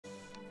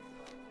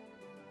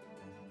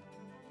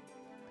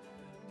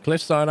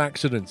Cliffside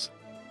accident.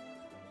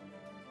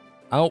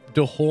 Alpes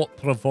de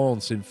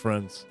Haute-Provence in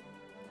France.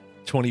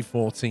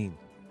 2014.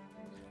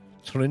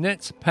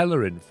 Trinette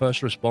Pellerin,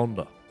 first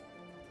responder.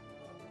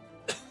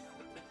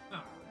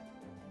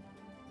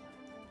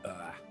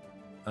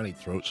 I need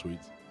throat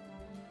sweets.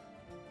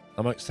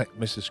 I might text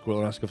Mrs. Squirrel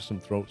and ask her for some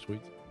throat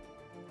sweets.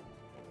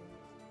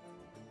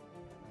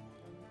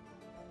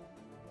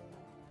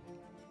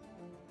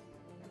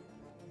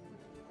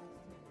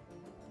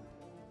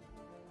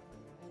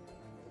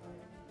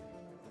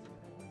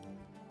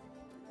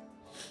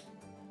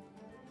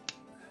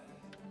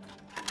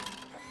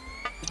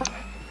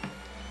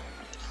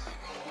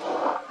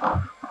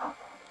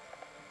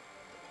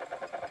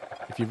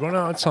 If you run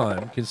out of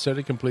time,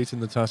 consider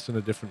completing the task in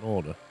a different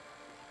order.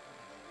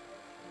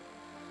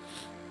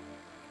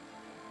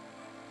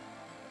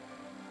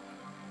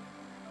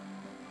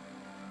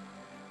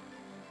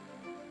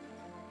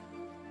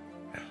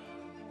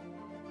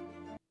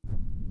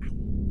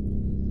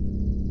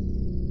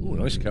 Ooh,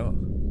 nice car.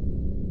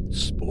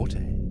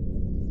 Sporty.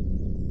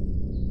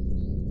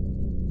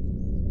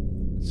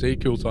 See you,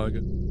 cool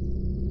tiger.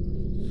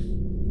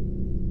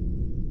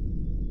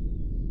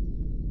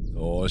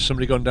 Oh, has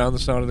somebody gone down the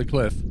side of the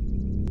cliff?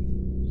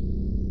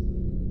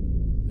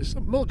 This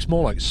looks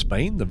more like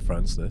Spain than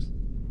France, this.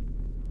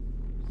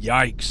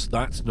 Yikes,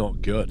 that's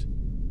not good.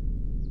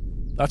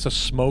 That's a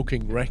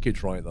smoking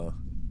wreckage right there.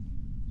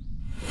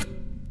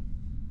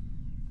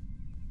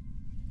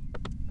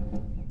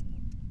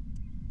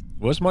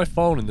 Where's my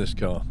phone in this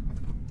car?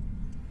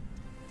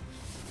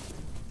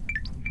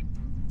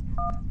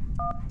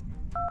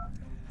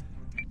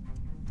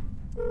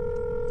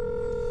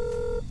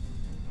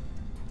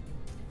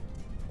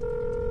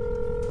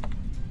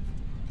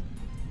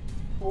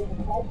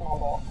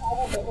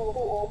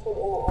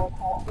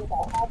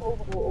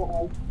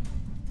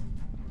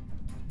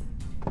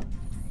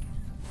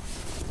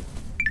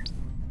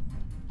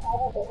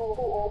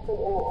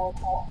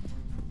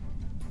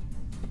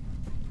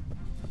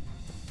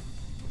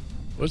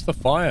 Where's the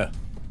fire?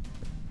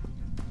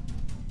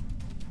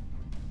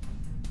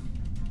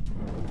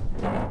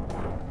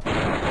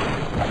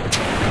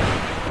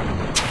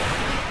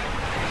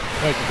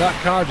 Wait, did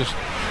that car just...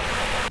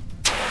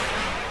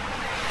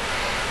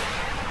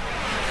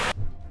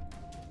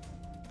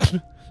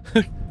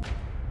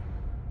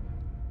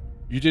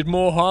 You did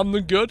more harm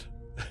than good?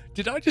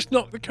 Did I just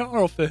knock the car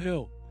off the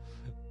hill?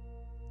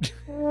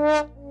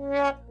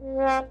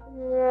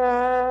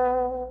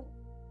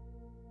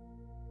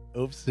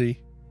 Oopsie.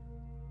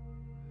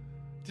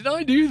 Did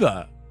I do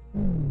that?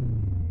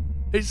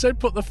 It said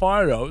put the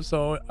fire out,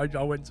 so I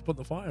went to put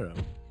the fire out.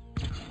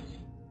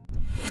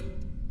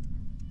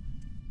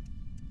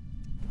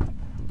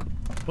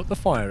 Put the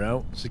fire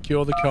out,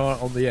 secure the car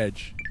on the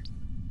edge.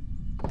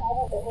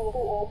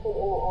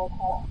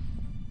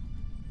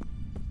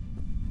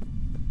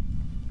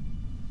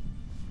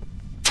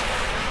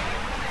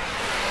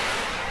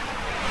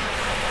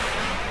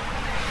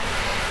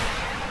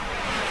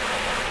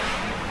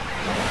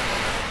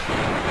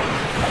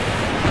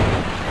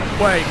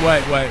 Wait.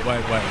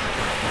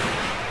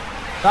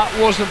 That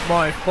wasn't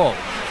my fault.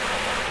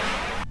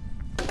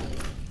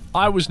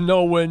 I was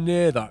nowhere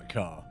near that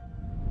car.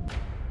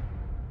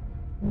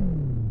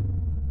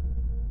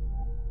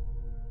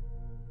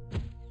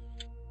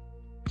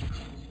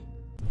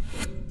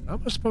 How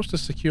am I supposed to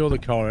secure the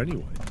car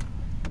anyway?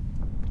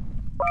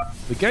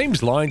 The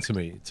game's lying to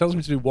me. It tells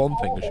me to do one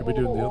thing, I should be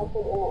doing the other.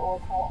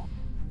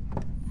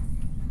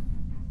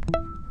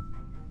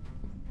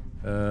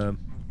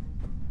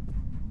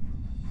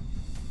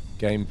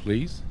 Game,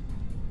 please.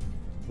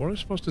 What am I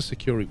supposed to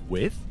secure it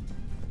with?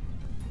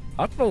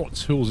 I don't know what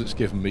tools it's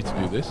given me to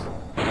do this.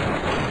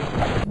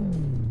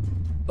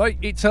 Like,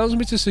 it tells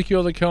me to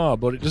secure the car,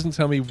 but it doesn't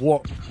tell me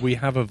what we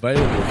have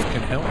available that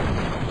can help.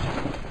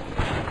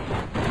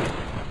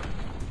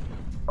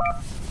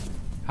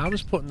 How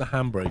does putting the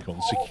handbrake on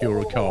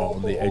secure a car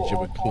on the edge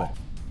of a cliff?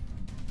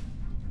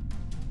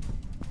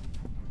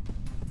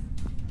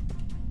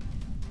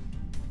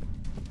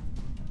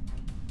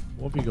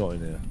 What have you got in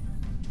here?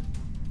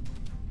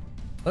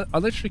 I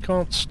literally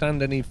can't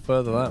stand any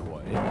further that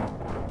way.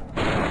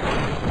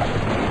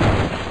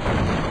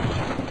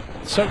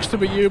 Sucks to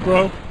be you,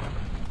 bro.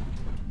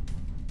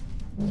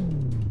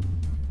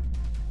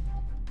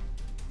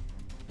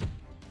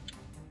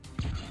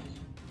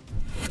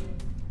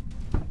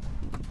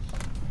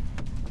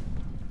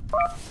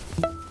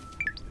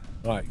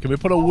 Right, can we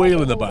put a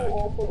wheel in the back?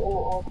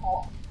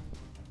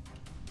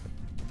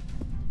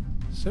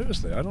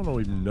 Seriously, I don't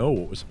even know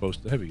what we're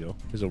supposed to... Here we go.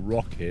 There's a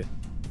rock here.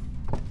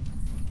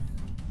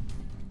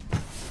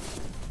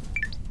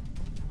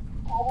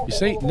 You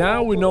see,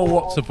 now we know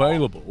what's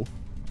available.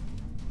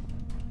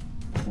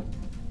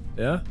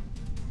 Yeah?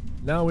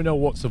 Now we know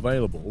what's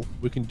available.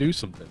 We can do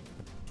something.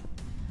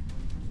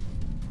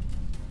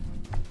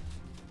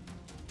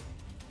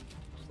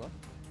 What's that?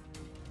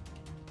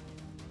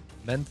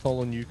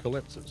 Menthol and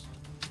eucalyptus.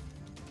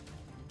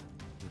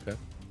 Okay.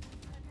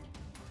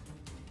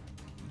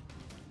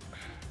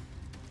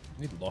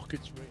 Need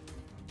lockets, right?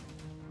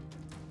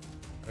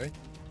 Okay.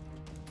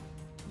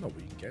 Not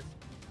what you can get.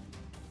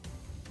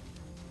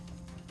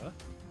 Huh?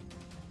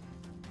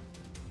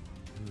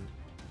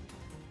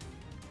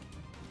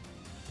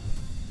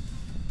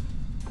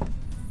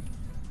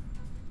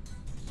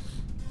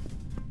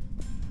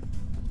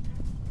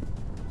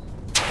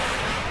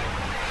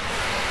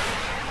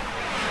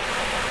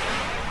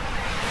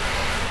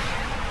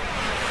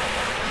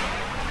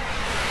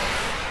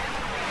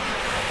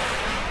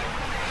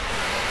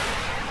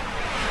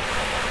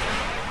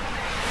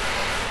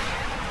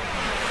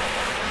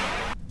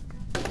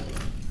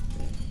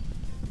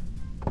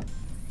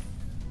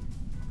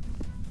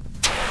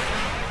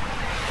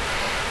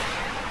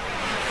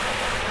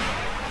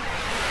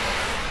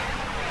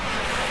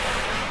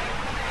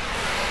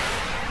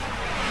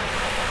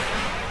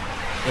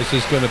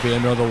 This is going to be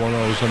another one of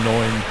those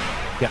annoying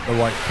get the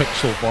right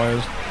pixel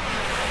fires.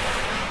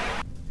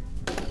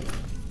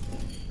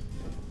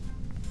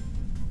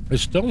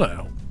 It's still not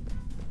out.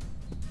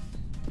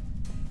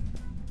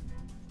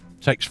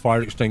 Takes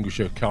fire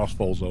extinguisher, cast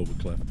falls over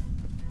cliff.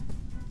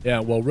 Yeah,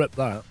 well, rip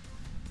that.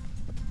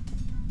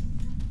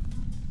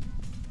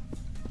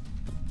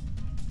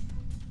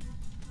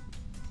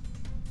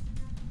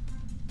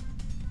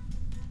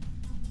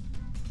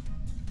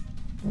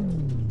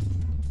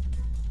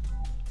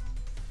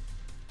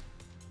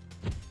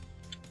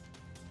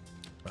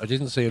 I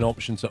didn't see an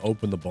option to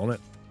open the bonnet.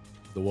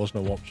 There was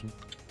no option.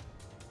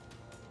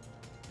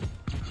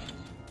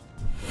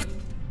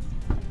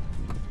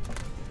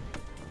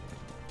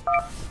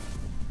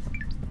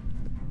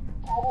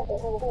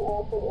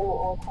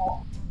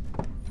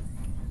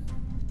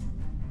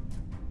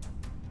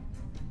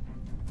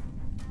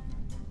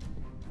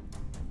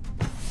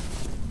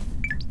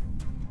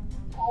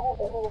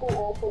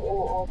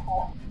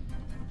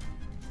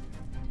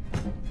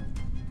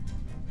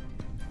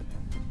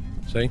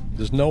 See,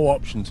 there's no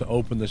option to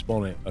open this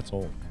bonnet at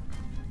all.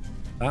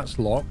 That's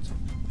locked.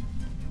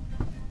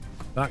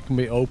 That can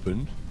be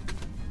opened.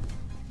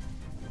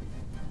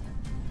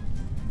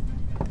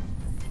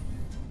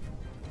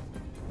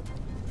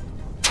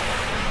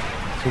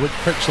 So which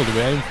pixel do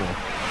we aim for?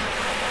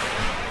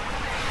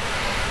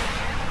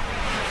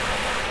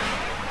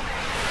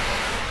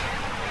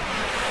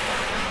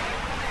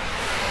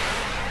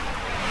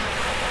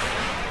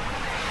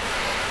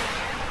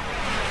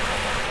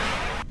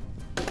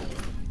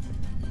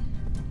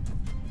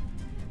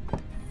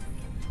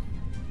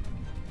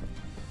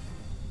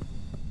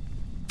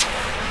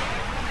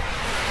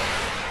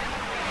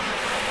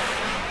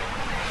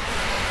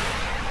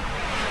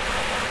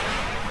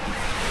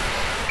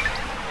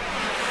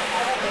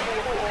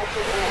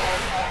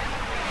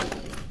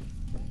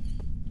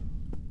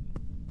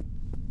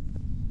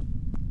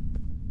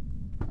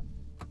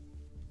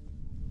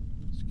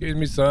 Excuse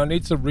me, sir, I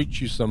need to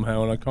reach you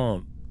somehow and I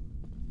can't.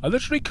 I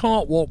literally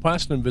can't walk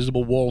past an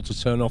invisible wall to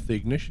turn off the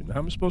ignition.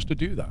 How am I supposed to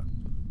do that?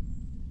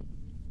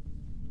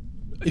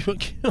 I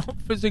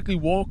can't physically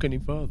walk any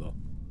further.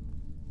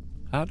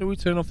 How do we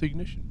turn off the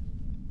ignition?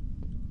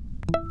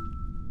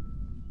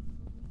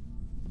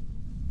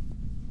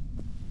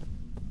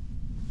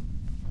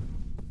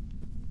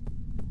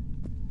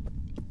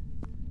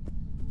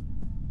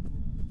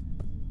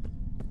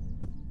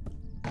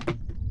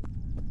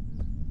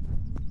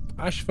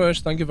 Ash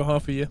first, thank you for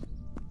half a year.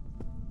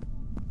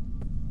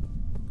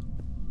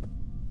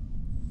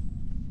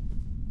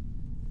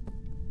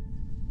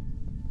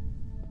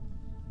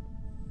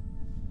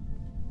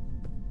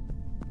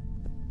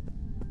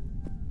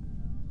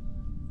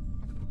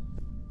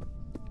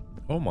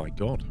 Oh my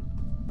god.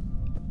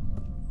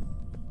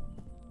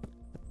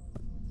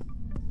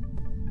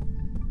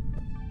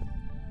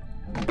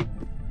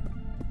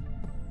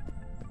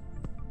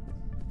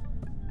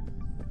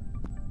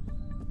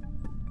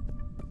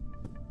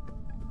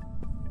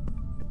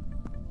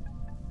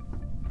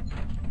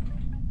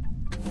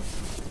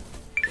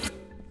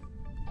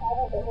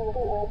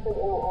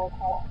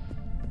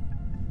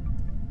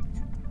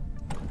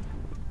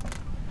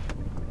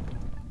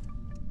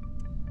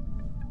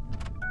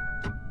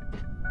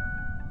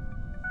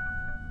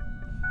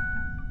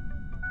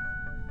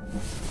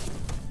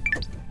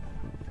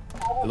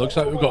 It looks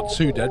like we've got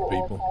 2 dead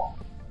people.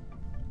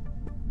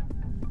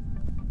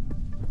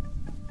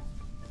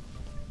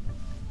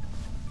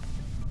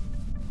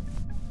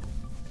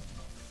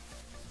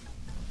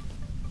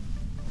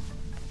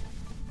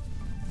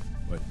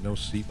 Wait, no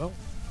seatbelt?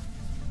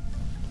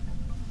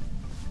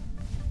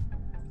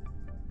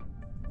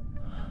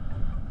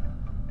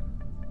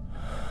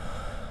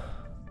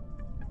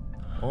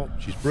 Oh,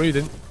 she's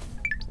breathing.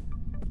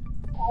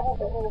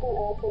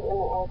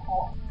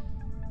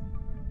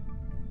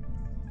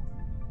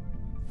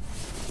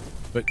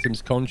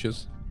 Victim's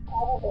conscious.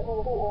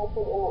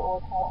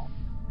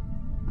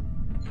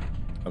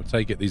 I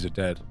take it these are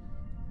dead.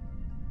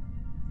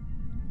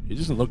 He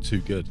doesn't look too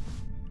good.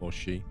 Or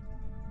she.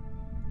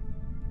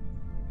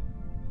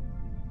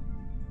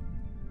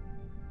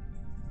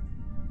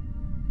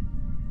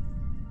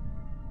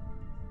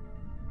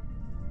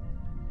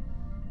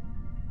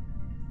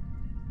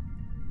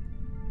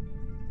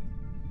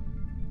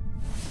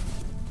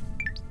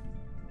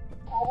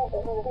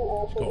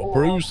 He's got a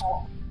bruise.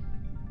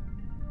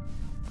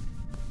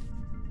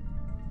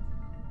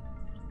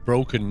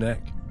 Broken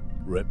neck.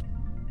 Rip.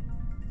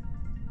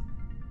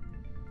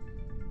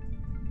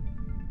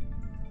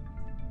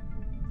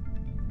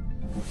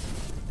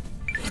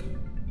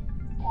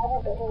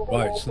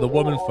 Right, so the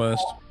woman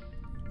first.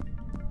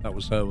 That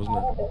was her, wasn't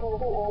it?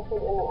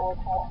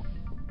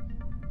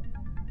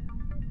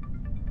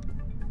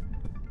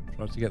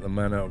 Tried to get the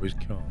man out of his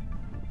car.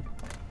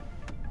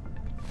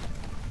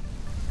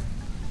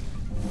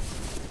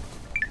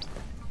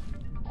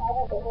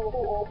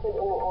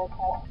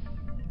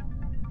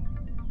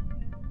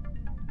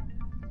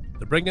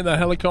 They're bringing the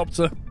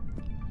helicopter.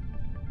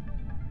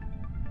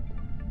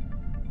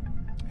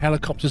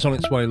 Helicopter's on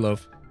its way,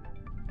 love.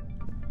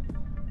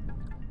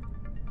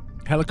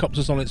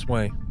 Helicopter's on its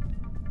way.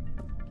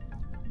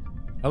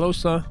 Hello,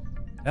 sir.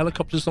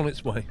 Helicopter's on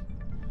its way.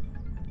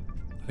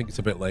 I think it's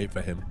a bit late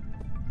for him.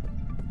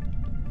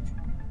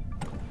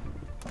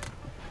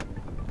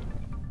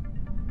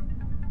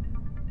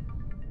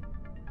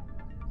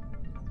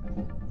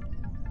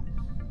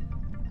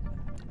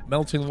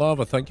 Melting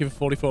lava, thank you for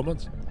 44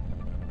 months.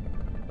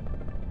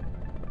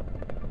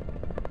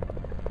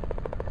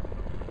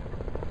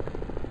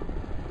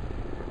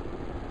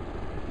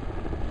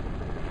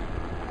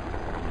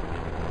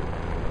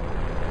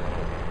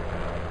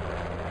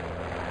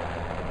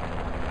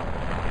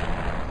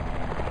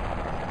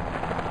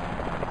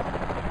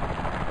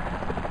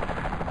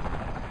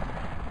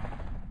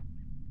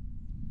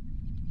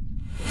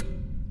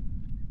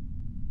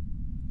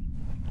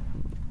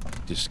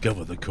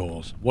 Discover the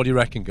cause. What do you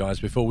reckon, guys,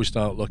 before we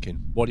start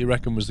looking? What do you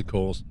reckon was the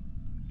cause?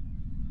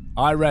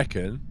 I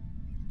reckon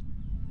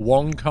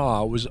one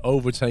car was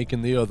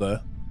overtaking the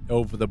other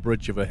over the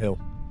bridge of a hill.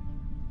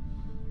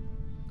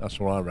 That's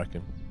what I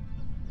reckon.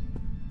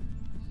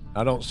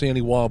 I don't see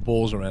any wild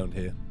boars around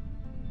here.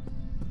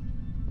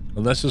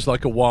 Unless there's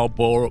like a wild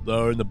boar up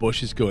there in the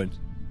bushes going,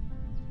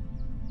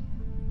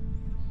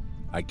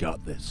 I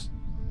got this.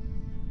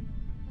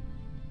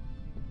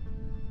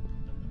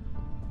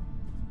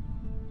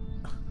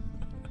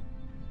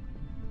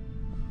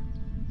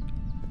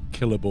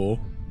 Killer boar.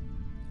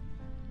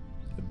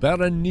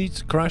 Baron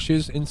Neitz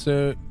crashes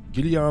into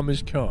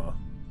Guillaume's car.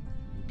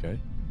 Okay.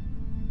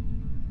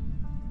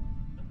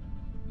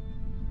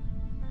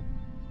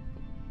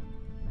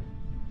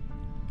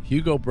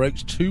 Hugo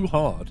brakes too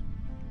hard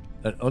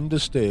and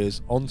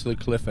understeers onto the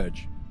cliff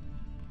edge.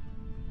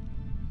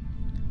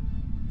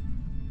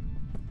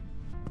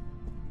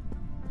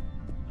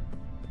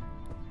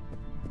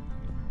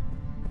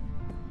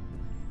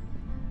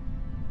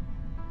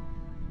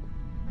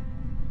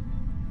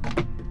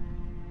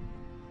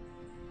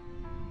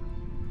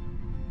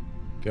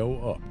 Go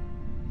up.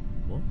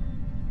 What?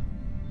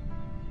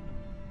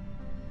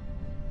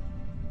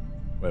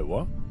 Wait,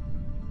 what?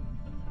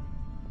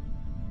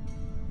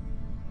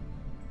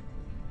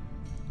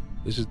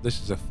 This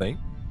is a thing?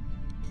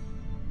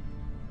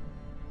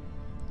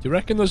 Do you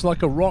reckon there's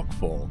like a rock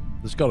fall?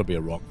 There's got to be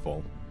a rock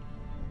fall.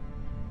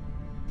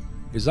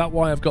 Is that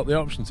why I've got the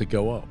option to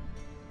go up?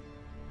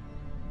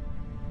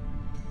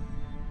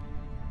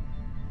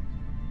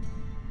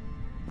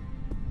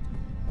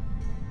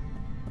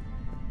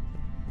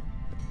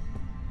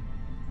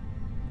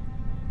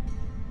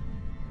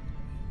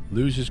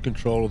 Loses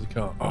control of the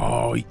car.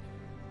 Oh,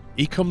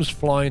 he comes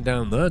flying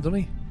down there, doesn't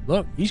he?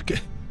 Look,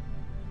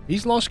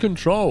 he's lost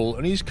control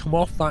and he's come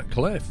off that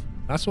cliff.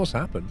 That's what's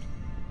happened.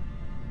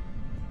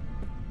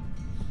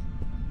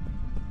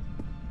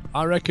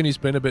 I reckon he's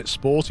been a bit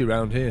sporty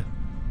around here.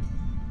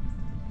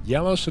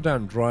 Yellow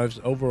sedan drives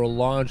over a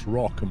large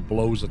rock and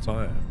blows a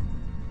tire.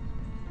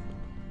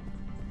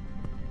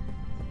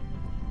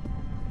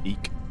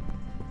 Eek.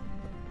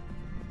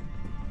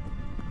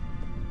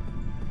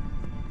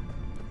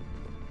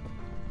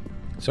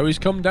 So he's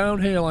come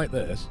down here like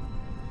this.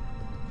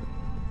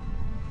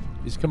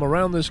 He's come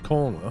around this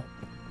corner.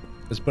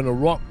 There's been a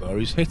rock there.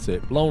 He's hit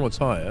it, blown a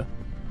tyre,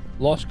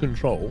 lost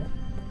control.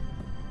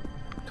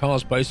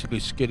 Car's basically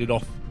skidded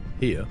off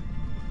here.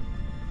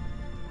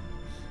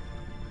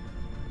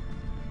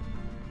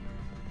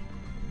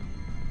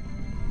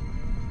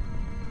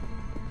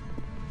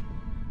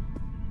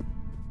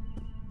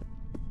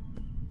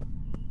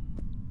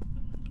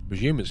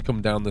 Presume it's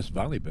come down this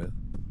valley bit.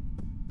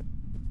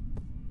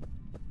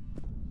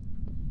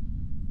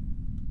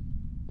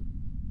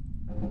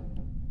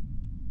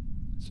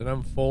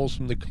 Sedan falls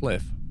from the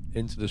cliff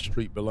into the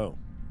street below.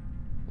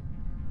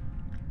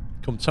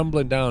 Come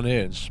tumbling down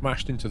here and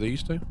smashed into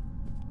these two.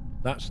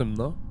 That's them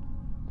though.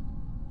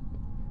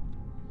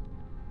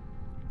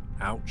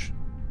 Ouch.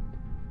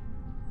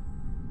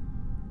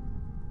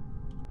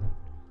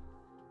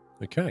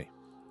 Okay.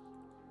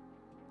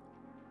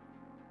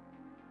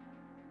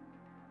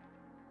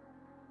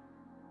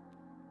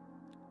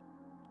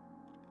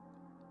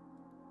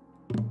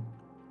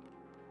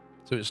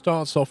 So it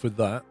starts off with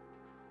that.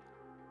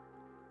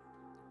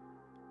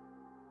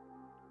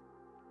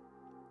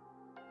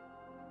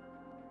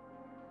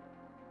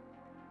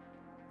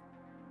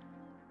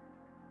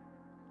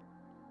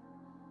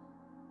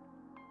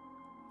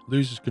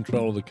 loses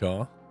control of the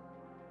car,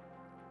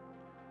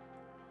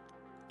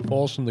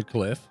 falls from the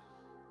cliff,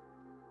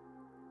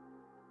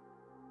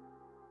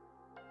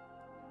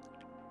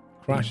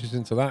 crashes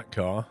into that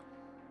car,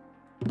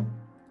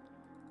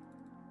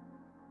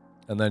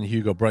 and then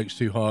Hugo brakes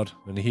too hard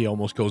and he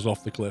almost goes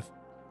off the cliff.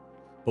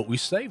 But we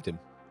saved him.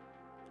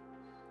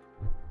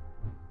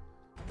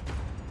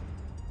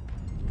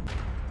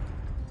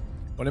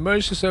 When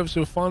emergency services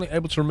were finally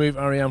able to remove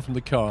Ariane from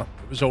the car,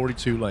 it was already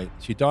too late.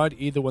 She died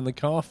either when the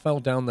car fell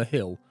down the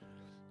hill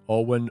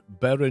or when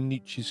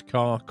Berenice's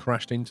car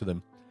crashed into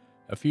them.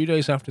 A few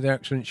days after the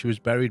accident, she was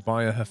buried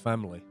by her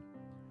family.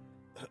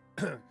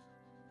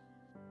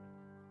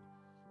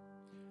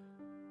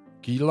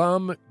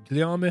 Guillaume, I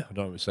don't know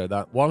how to say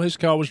that. While his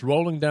car was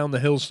rolling down the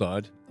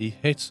hillside, he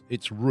hit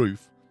its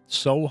roof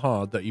so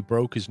hard that he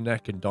broke his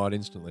neck and died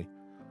instantly.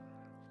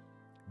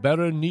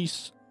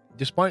 Berenice,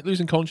 despite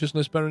losing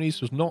consciousness, Berenice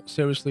was not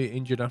seriously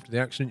injured after the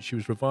accident. She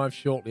was revived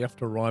shortly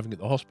after arriving at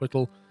the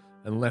hospital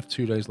and left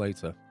 2 days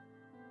later.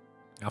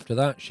 After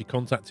that, she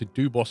contacted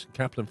Dubos and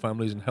Kaplan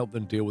families and helped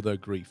them deal with her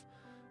grief.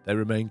 They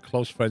remain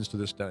close friends to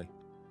this day.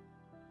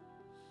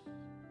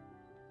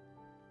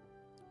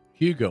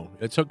 Hugo.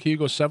 It took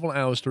Hugo several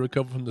hours to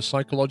recover from the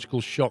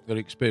psychological shock that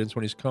he experienced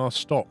when his car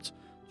stopped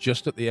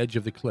just at the edge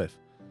of the cliff.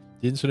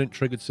 The incident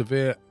triggered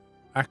severe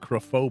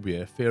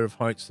acrophobia, fear of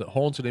heights, that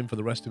haunted him for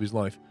the rest of his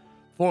life.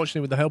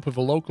 Fortunately, with the help of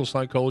a local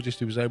psychologist,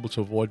 he was able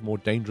to avoid more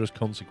dangerous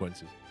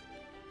consequences.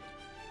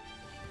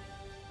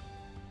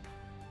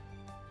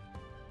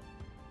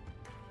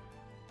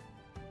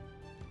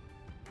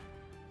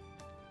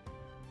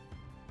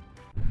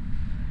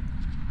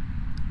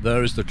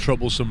 There is the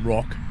troublesome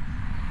rock.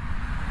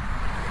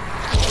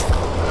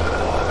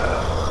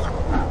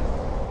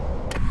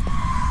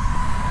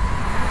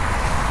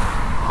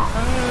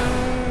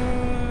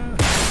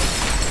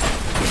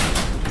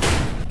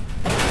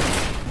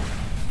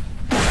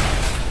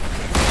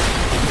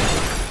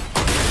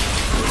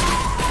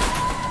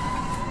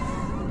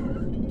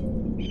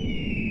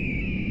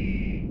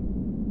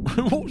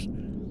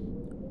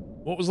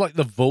 What was like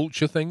the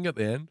vulture thing at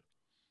the end?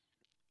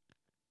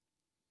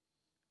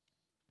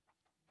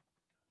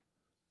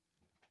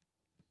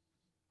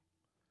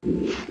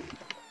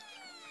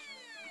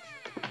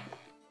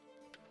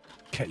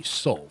 Case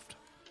solved.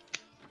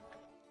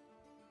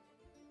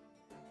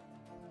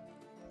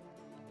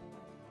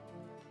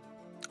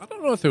 I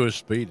don't know if they were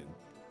speeding.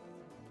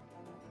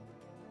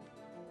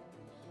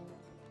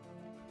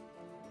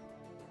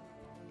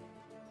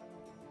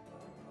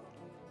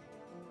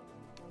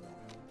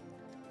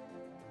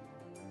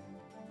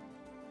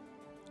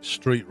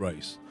 Street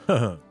race.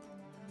 The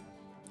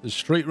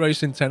street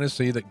race in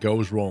Tennessee that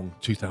goes wrong,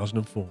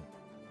 2004.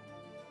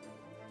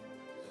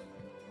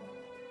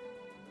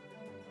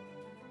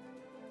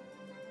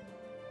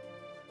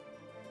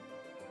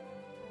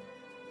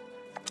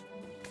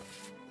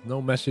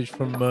 No message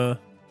from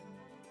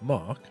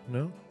Mark,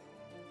 no?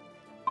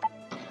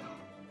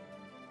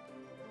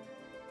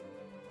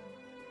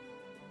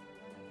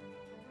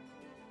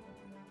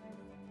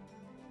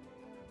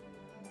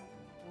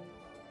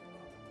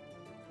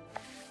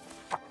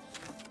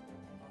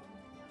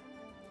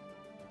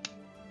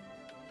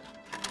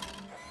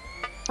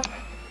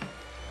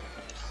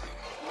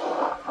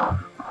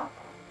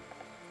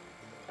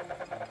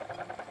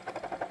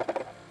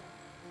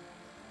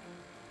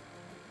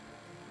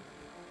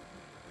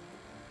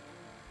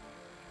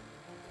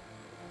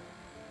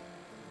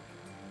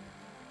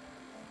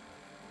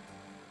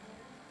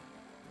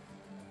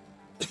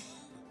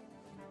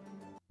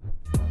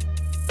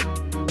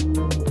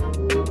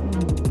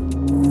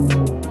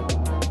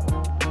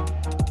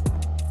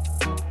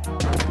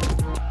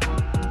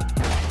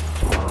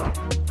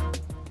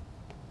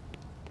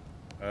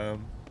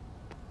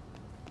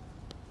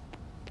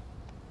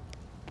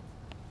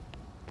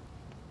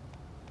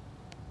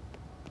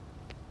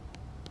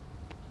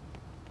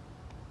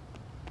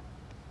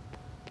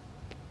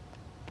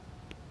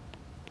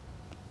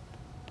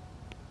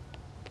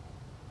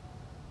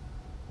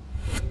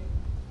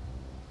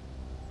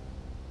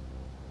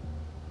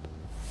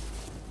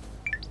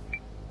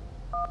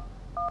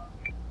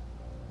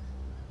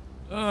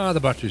 Ah, the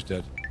battery's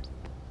dead.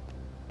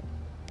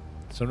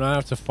 So now I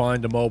have to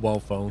find a mobile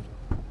phone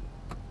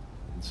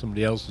in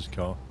somebody else's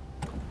car.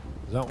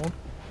 Is that one?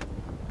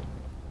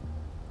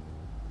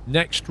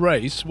 Next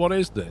race? What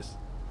is this?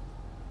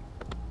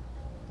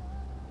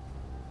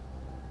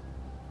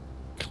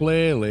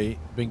 Clearly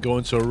been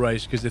going to a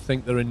race because they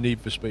think they're in Need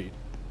for Speed.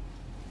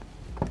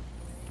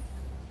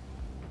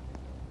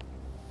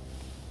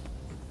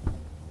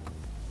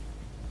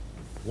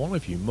 One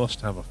of you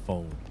must have a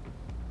phone.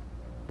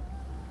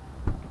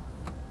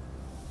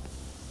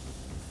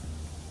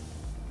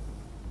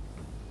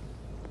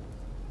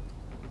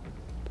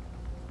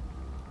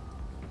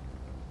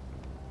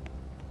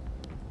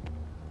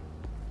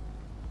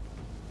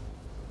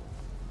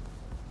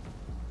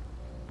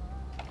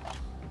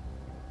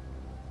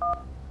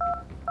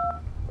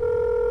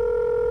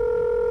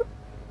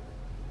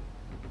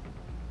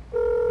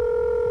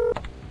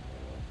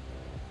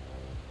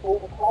 Please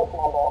replace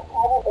number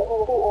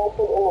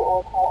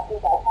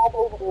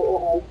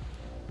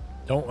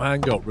Don't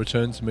hang up.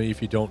 Return to me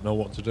if you don't know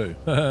what to do.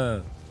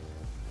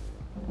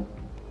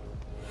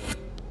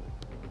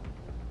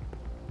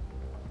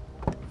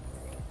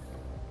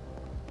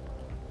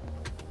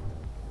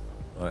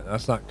 Right,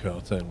 that's that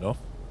car turned off.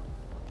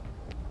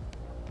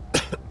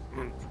 Excuse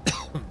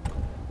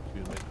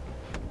me.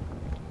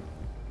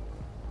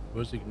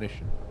 Where's the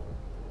ignition?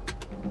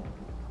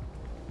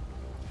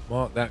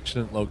 Mark the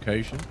accident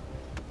location.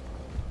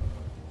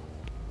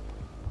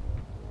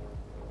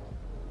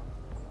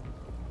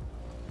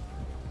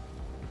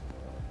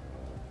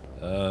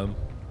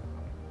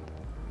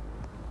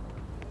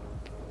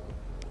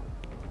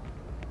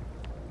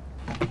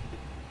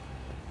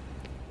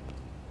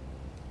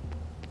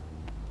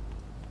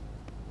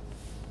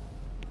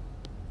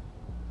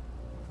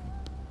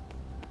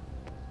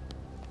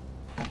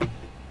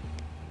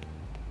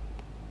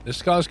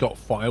 This guy's got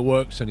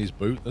fireworks in his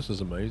boot. This is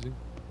amazing.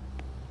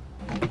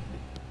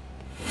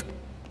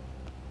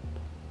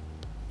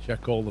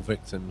 Check all the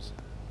victims.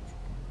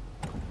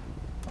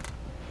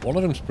 One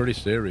of them's pretty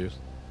serious.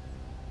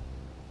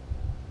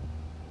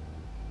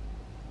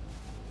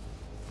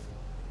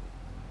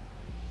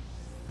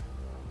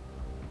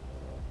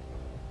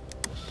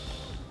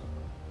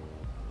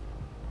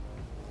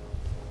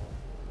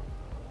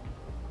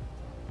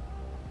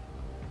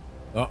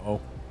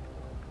 Uh-oh.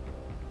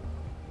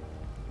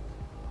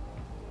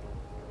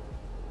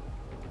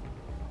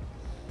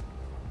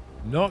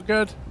 Not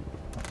good.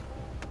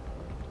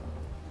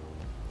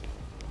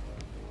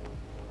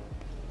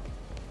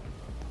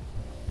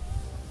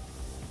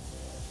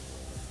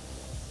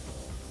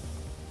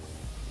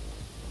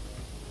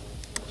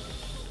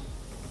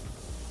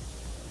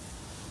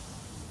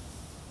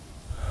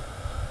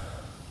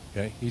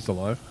 Okay, he's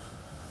alive.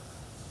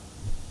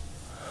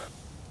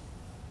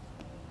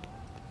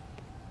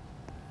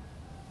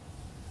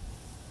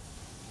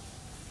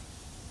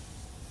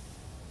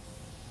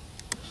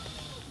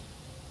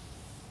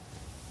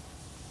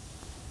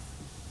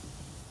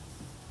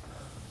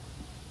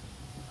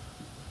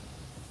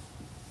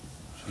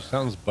 She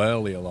sounds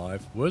barely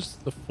alive. Where's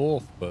the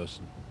fourth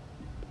person?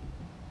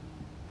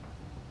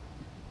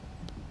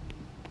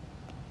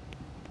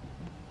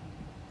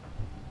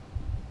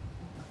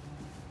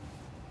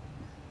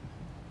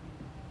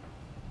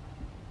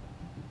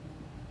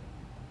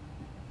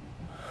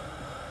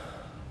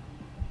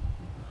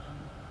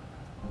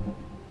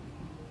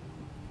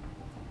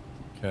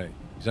 Okay,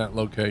 exact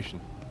location.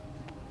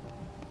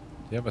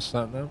 Did he have a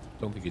sat nav?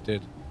 Don't think he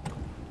did.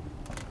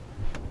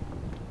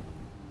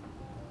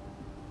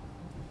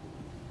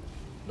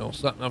 No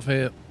sat nav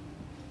here.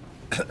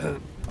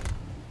 Coming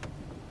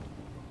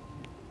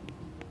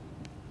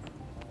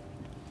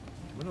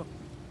up.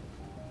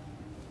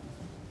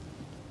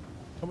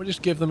 Can we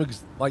just give them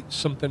like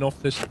something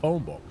off this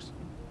phone box?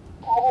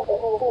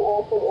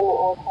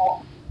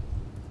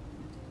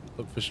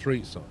 Look for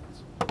street signs.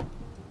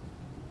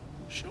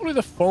 Surely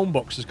the phone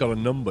box has got a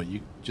number.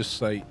 You just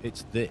say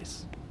it's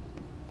this.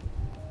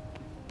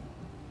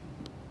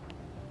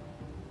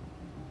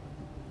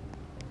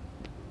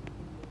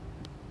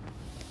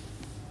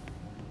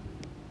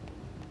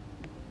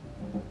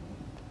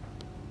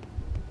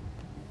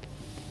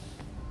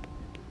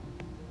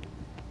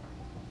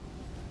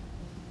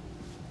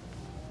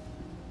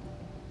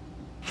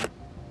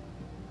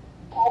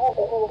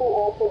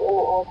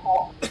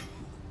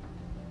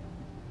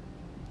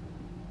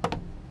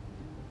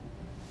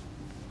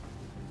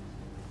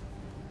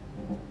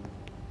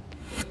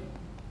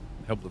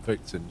 Help the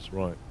victims,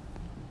 right.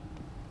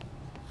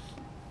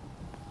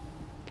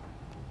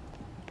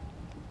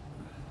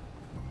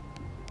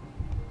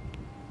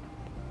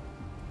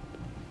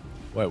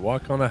 Wait, why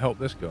can't I help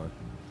this guy?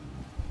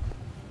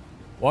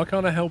 Why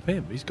can't I help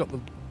him? He's got the...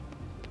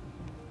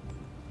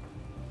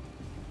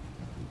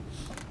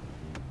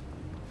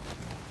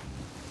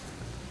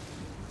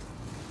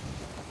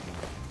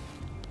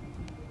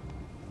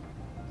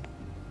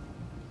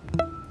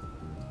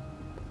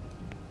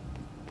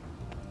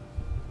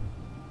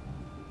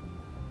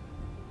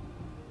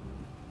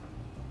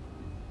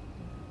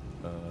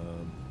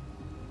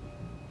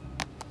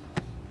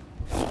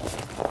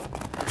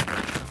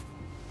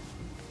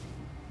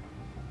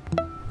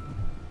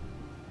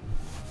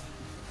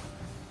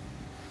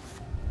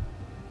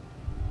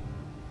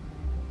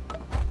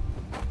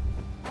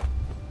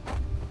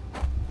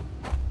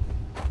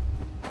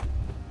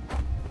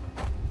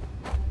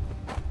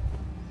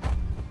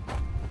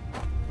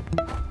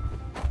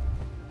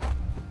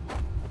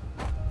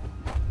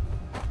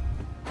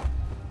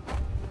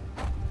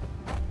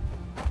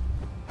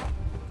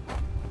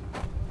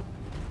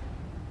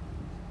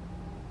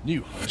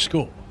 New high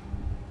score.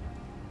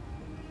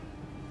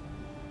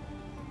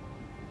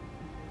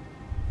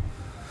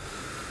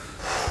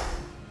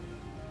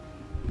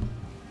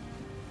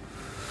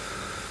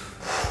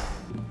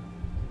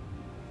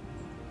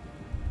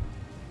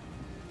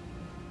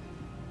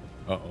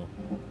 Uh-oh.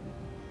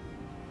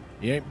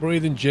 He ain't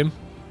breathing, Jim.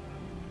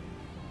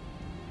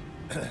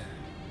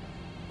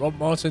 Rob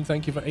Martin,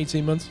 thank you for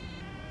 18 months.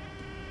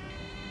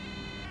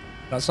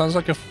 That sounds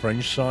like a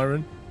French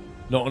siren,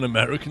 not an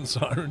American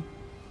siren.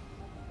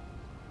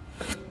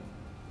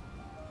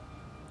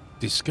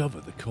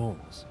 Discover the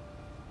cause.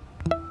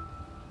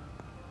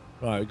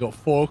 Right, we've got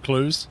 4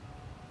 clues.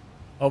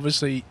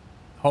 Obviously,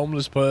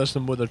 homeless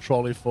person with a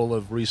trolley full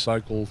of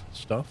recycled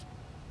stuff.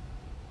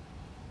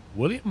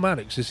 William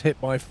Maddox is hit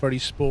by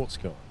Freddy's sports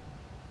car.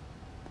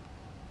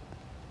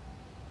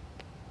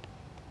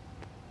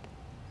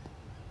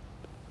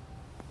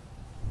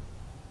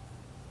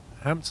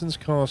 Hampton's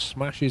car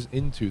smashes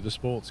into the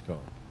sports car.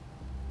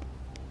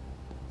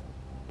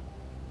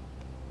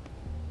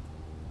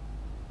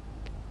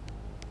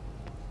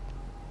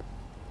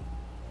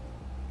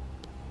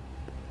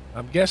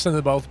 I'm guessing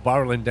they're both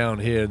barreling down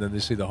here and then they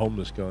see the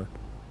homeless guy.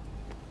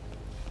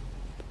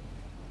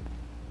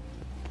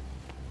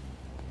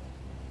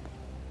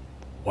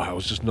 Wow,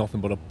 it's just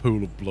nothing but a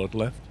pool of blood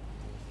left.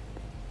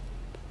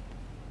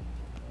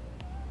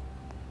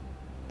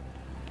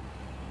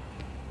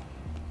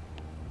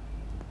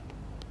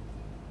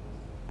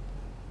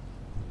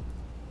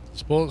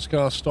 Sports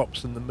car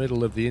stops in the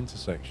middle of the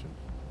intersection.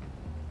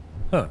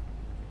 Huh.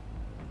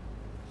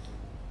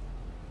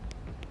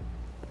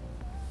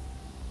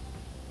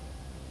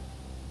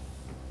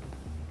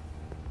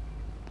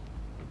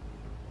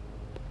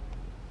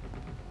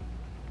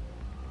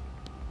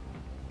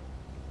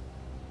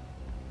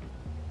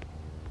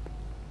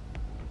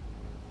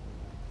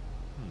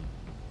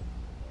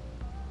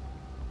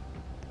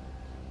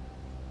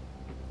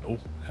 Oh,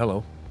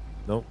 hello.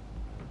 No.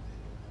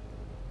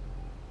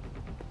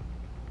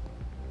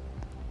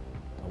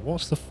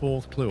 What's the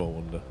 4th clue, I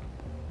wonder?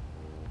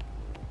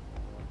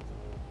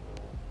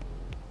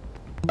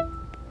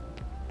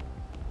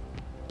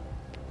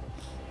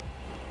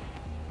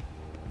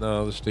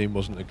 No, the steam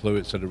wasn't a clue,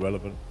 it said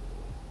irrelevant.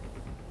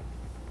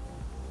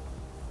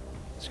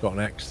 It's got an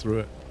X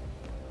through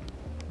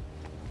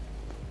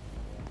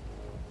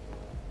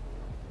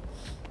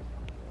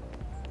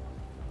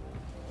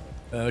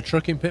it.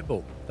 Trucking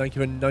Pitbull, thank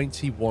you for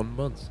 91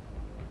 months.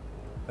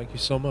 Thank you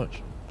so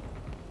much.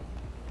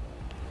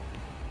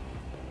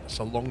 That's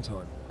a long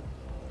time.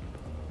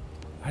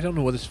 I don't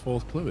know what this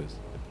 4th clue is.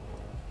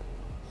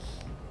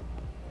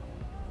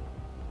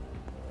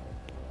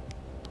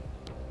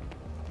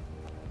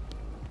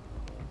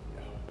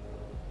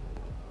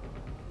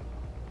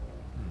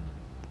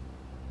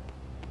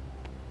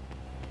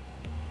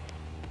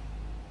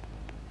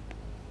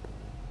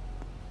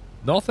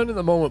 Nothing at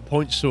the moment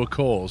points to a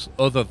cause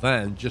other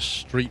than just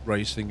street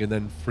racing and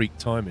then freak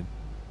timing.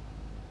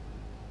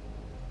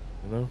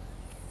 You know?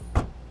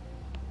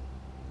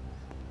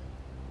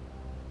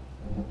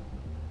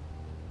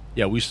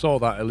 Yeah, we saw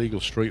that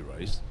illegal street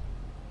race.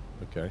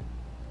 Okay.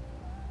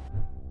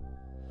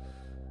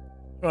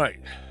 Right.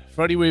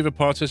 Freddy Weaver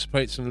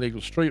participates in an illegal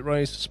street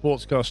race. The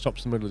sports car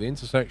stops in the middle of the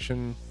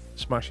intersection,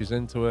 smashes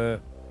into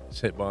it, is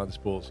hit by the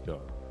sports car.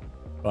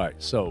 Right,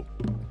 so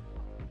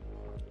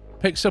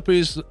picks up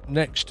his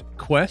next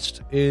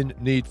quest in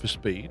Need for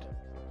Speed,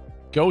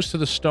 goes to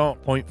the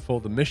start point for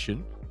the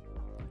mission,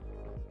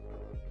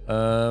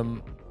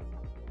 and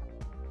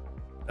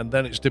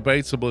then it's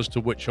debatable as to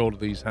which order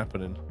these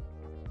happen in.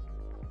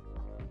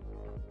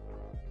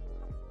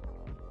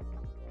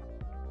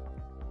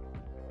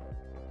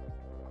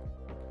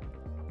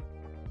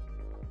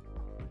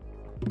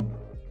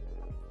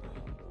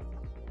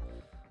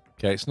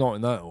 Okay, it's not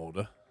in that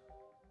order.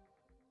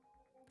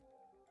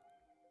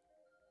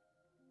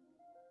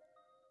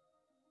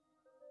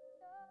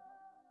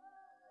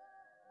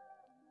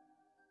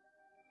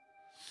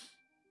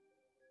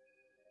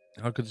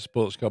 How could the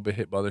sports car be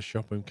hit by the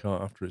shopping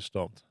cart after it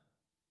stopped?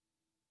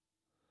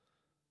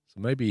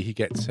 So maybe he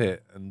gets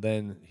hit and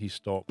then he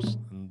stops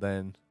and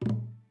then...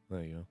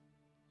 There you go.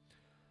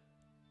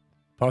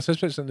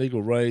 Participates in an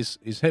illegal race.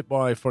 Is hit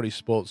by Freddy's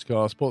sports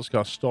car. Sports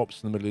car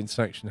stops in the middle of the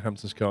intersection.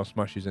 Hampton's car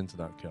smashes into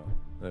that car.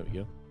 There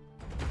we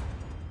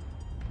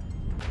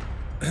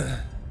go.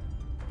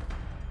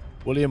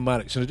 William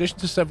Maddox. In addition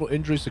to several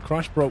injuries, the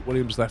crash broke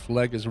William's left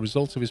leg. As a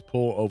result of his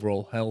poor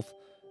overall health,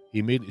 he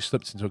immediately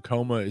slipped into a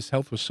coma. His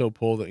health was so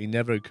poor that he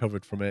never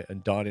recovered from it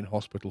and died in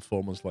hospital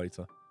 4 months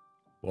later.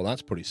 Well,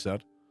 that's pretty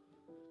sad.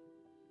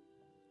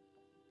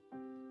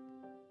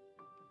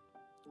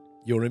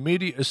 Your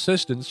immediate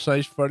assistance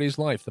saved Freddy's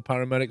life. The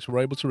paramedics were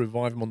able to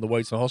revive him on the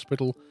way to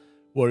hospital,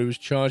 where he was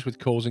charged with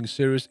causing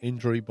serious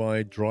injury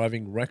by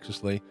driving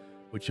recklessly,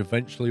 which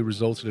eventually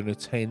resulted in a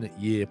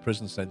 10-year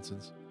prison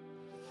sentence.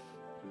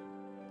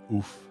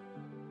 Oof.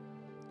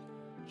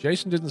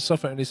 Jason didn't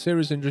suffer any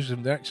serious injuries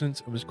from the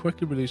accident and was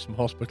quickly released from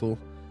hospital.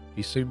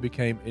 He soon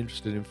became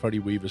interested in Freddy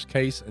Weaver's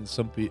case, and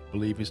some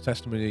believe his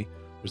testimony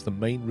was the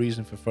main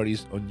reason for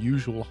Freddy's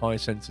unusual high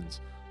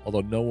sentence,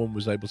 although no one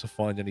was able to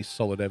find any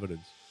solid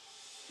evidence.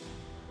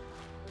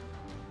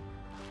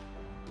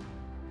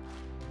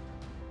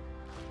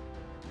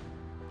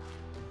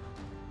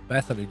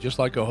 Bethany, just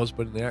like her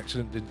husband, the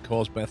accident didn't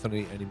cause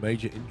Bethany any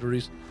major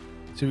injuries.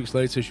 2 weeks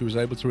later, she was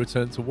able to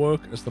return to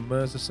work as the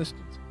mayor's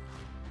assistant.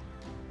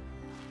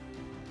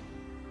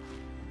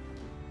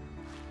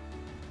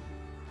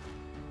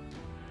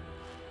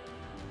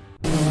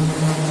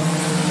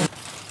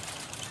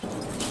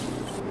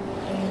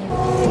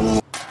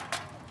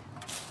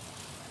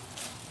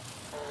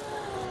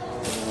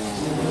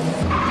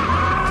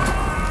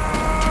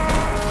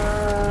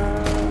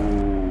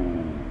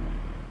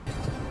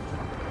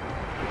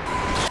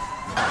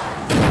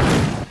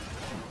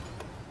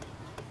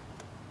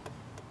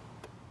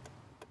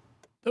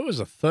 was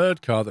a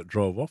third car that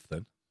drove off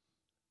then.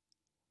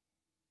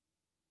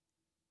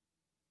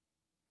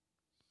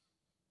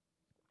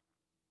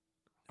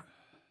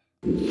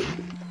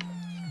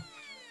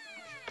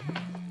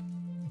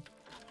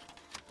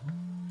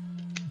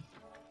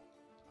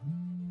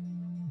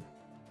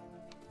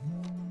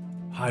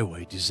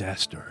 Highway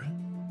disaster.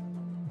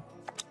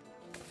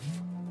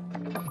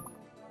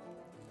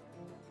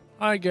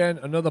 Hi again,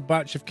 another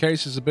batch of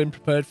cases have been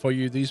prepared for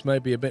you. These may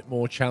be a bit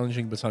more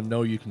challenging, but I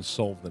know you can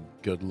solve them.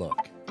 Good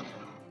luck.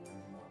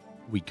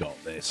 We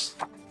got this.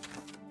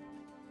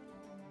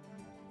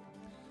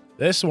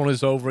 This one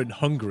is over in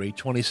Hungary,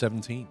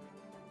 2017.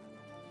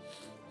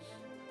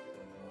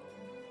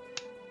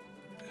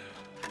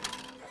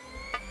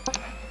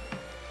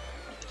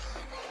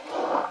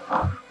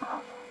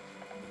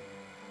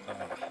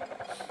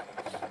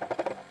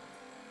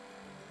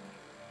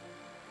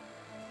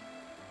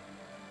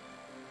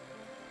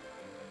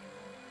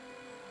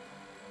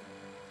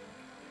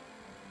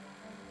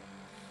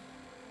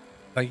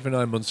 Thank you for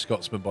 9 months,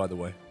 Scotsman, by the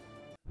way.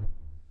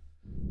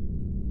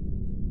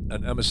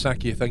 And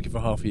Amasaki, thank you for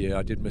half a year.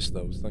 I did miss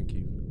those. Thank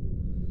you.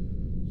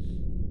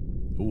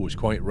 Oh, it's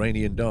quite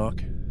rainy and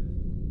dark.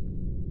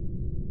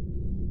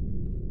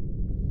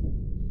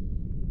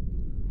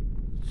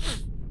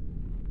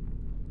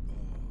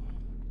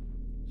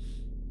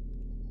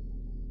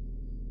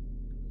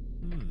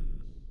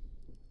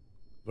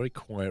 Very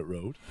quiet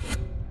road.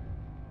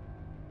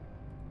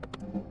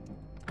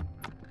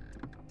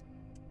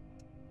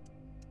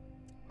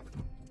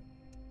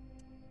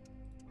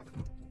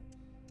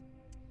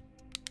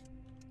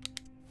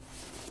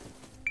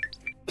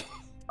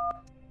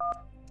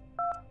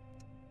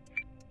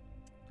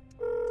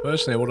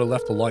 Personally, I would have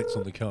left the lights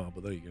on the car,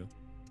 but there you go.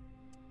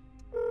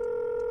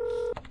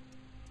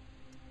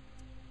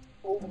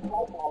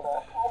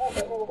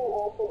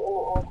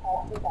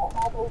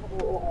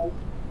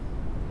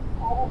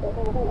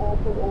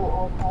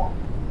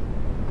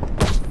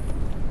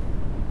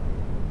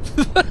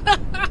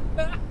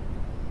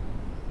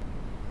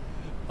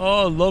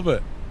 Oh, I love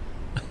it.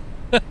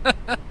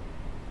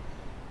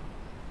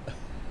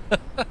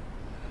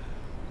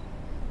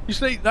 You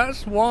see,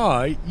 that's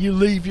why you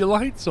leave your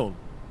lights on.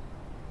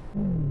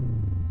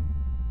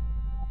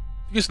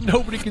 Because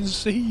nobody can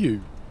see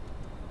you.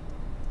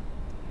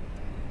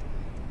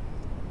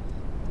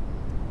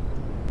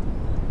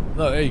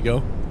 Oh, there you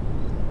go.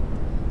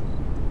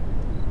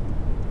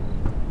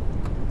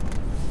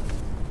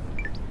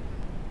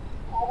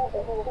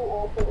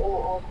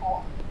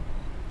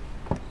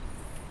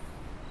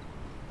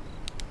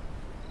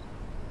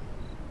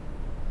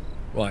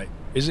 Right,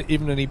 is it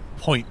even any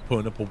point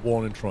putting up a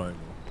warning triangle?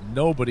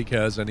 Nobody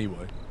cares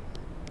anyway.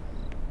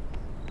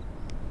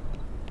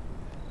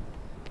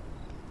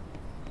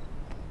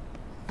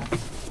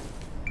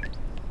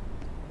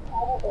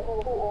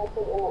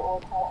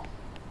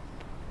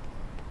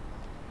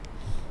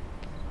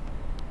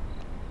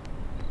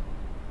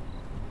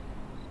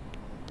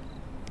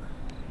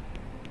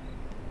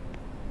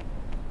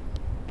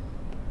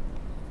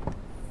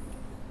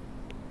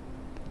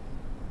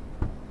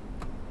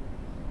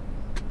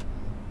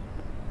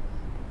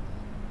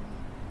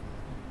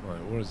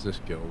 Where does this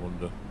go, I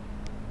wonder?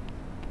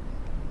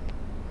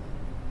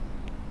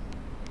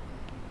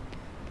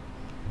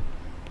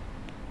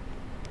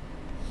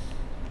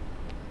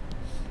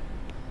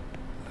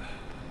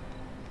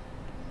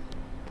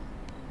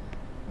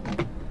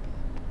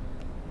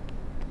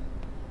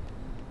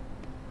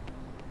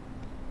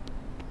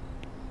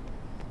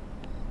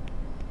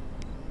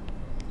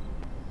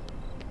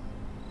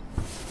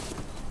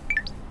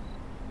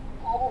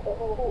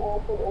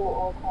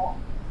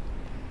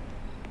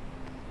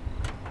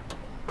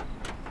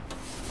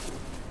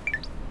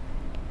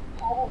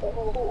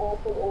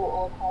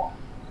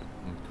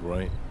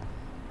 Great.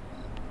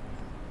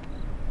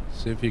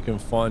 See if you can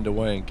find a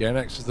way and gain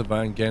access to the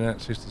van, gain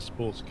access to the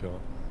sports car.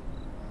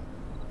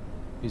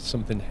 Need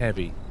something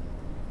heavy.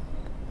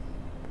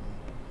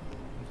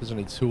 If there's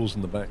any tools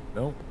in the back.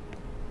 No.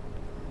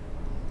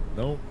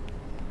 No.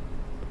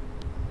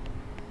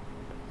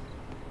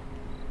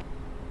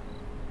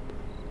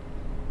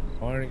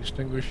 Fire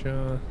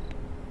extinguisher.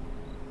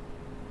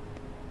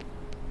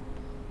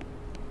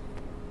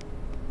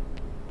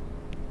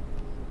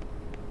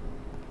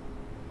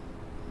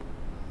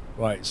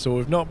 Right, so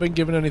we've not been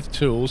given any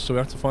tools, so we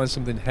have to find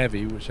something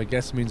heavy, which I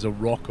guess means a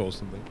rock or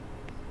something.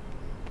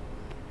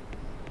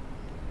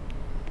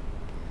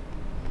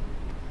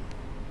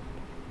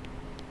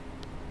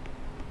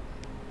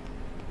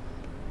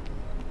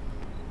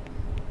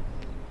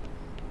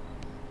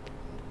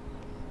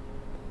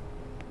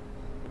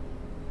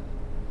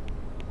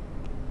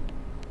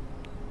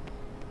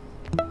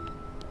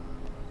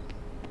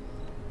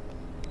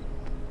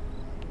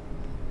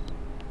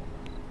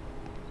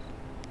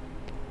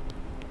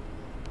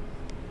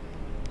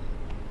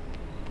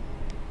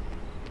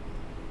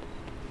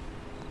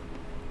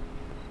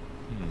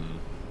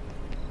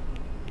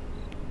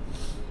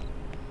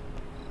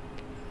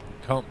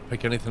 Can't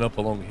pick anything up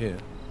along here.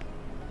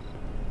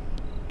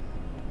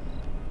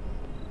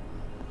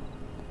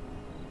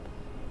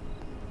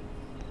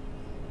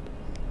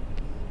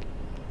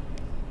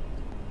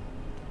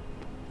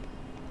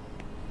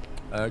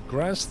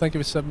 Graz, thank you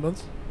for 7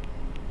 months.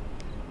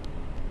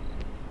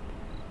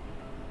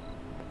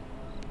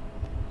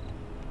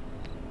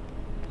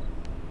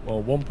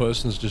 Well, one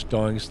person's just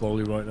dying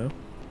slowly right now.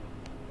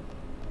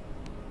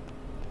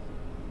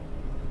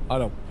 I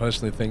don't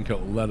personally think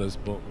it'll let us,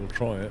 but we'll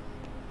try it.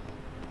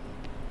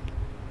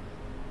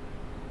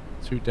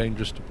 Too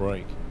dangerous to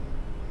break.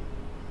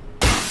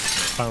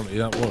 Apparently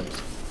that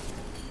works.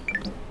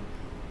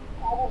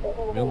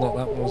 We unlock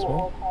that one as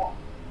well.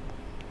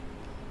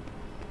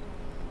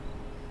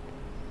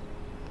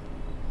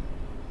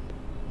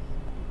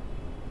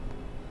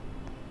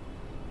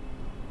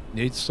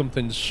 Needs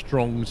something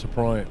strong to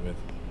pry it with.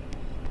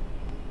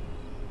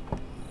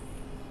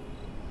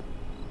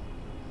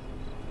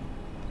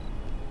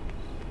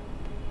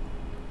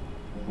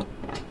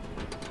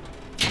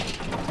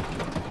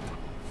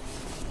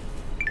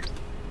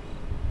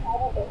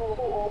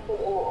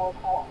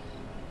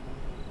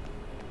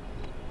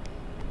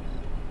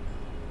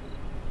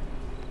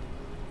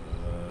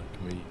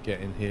 Can we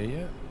get in here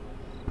yet?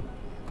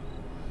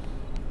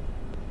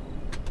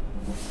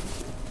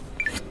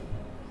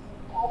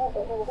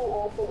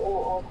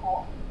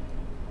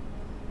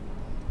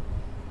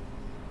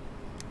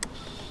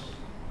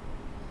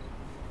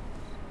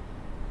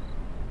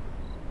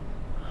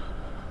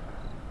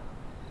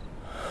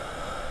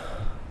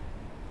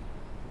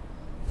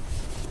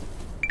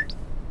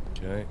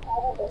 Okay.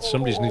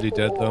 Somebody's nearly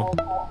dead though.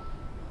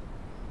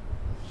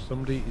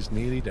 Somebody is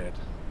nearly dead.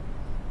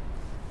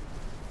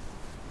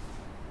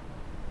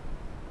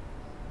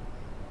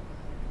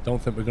 Don't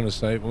think we're going to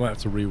save. We might have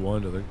to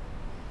rewind, I think.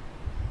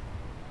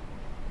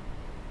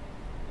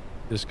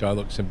 This guy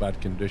looks in bad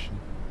condition.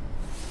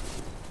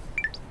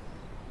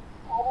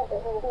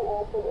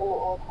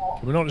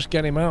 Can we not just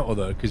get him out of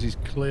there? Because he's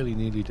clearly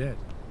nearly dead.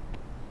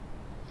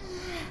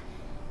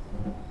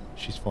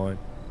 She's fine.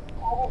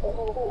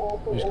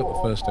 Who's got the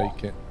first aid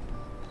kit?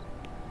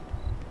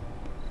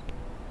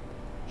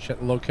 Check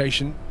the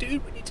location.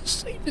 Dude, we need to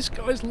save this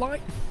guy's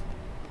life.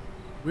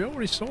 We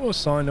already saw a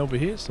sign over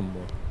here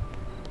somewhere.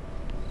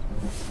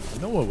 I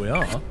know where we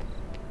are.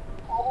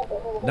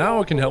 Now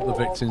I can help the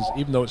victims,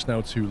 even though it's now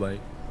too late.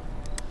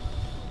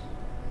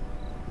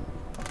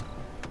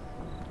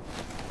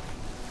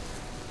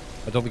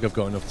 I don't think I've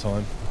got enough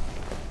time.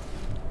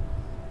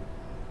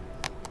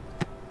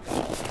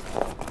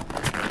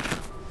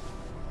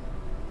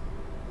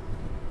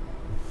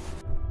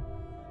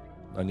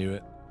 I knew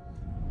it.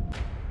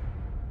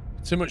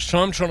 Too much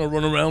time trying to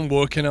run around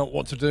working out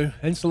what to do.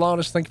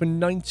 Enceladus, thank you for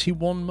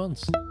 91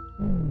 months.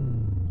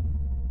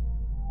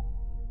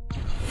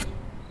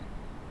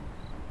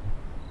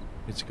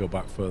 Need to go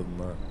back further than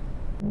that.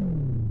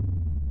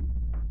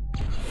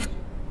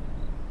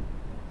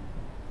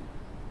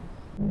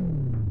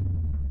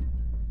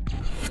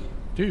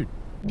 Dude,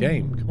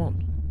 game, come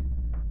on.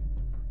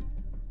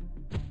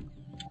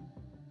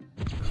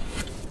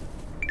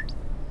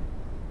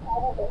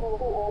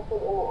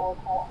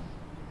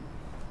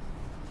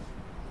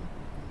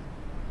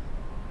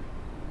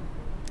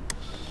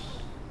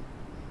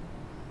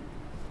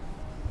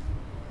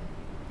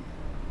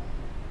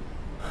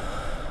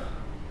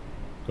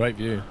 Great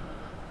view.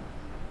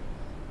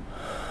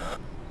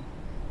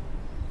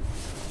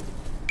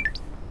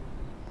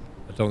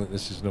 I don't think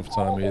this is enough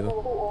time either.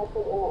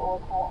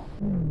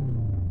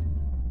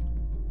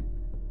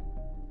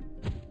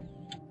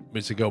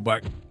 Need to go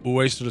back. We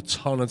wasted a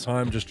ton of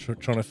time just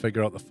trying to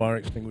figure out the fire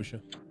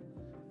extinguisher.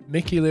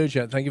 Mickey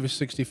Learjet, thank you for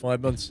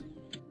 65 months.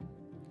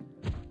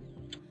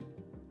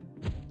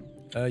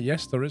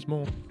 Yes, there is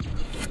more.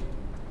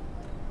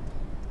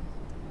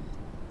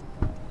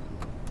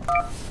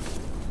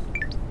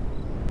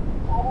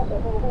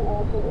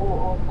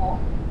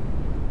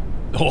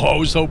 Oh, I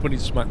was hoping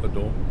he'd smack the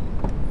door.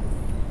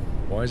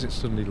 Why is it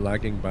suddenly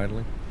lagging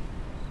badly?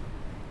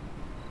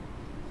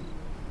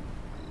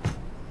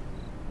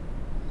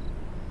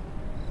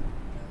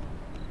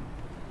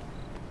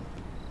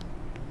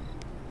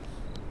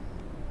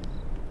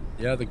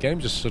 Yeah, the game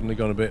just suddenly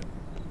gone a bit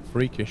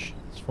freakish.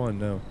 It's fine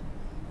now.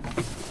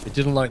 It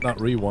didn't like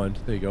that rewind.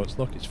 There you go. It's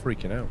look, it's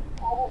freaking out.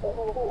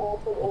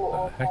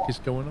 What the heck is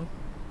going on?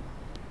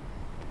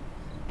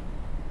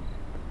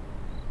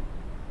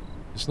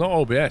 It's not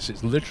OBS.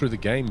 It's literally the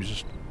game.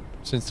 Just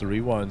since the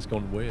rewind's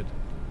gone weird.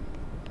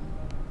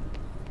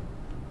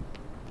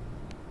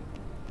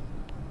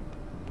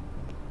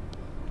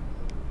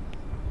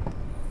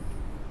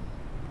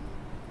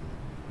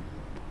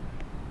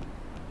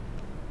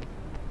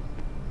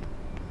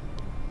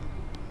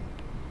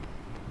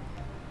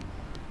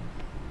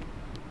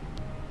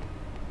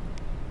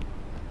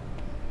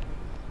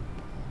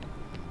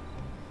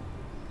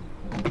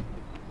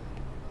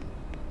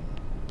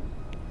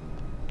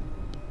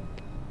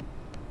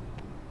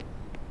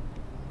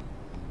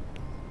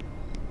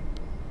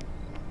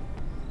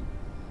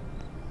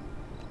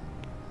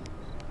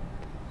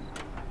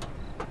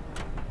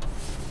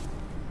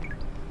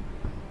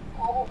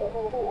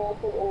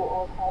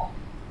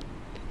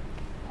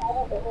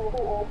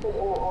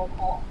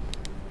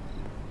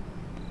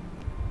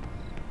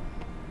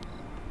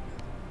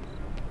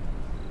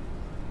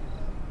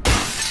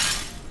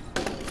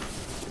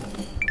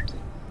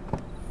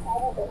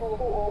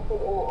 Oh,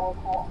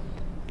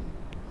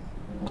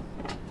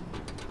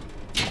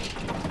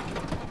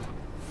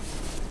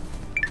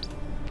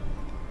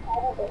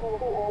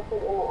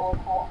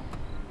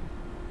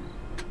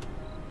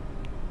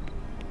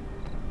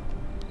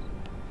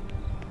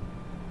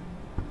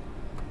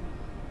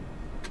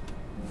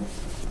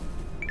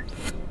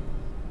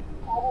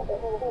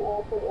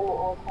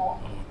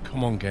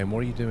 come on, game. What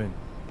are you doing?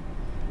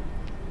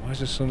 Why has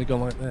this suddenly gone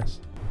like this?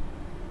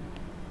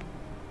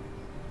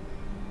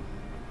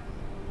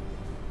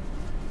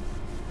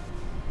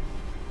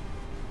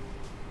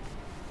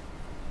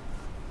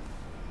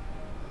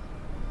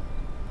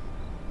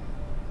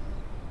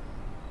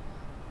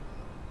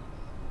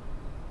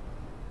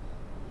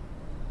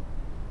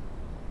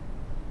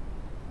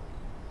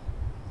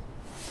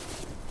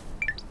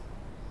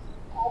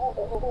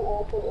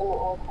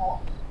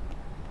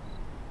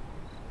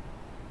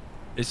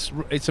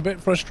 It's a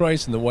bit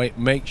frustrating the way it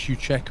makes you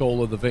check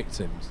all of the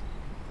victims,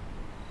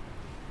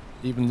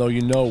 even though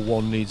you know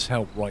one needs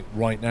help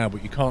right now,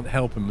 but you can't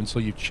help him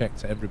until you've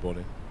checked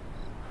everybody.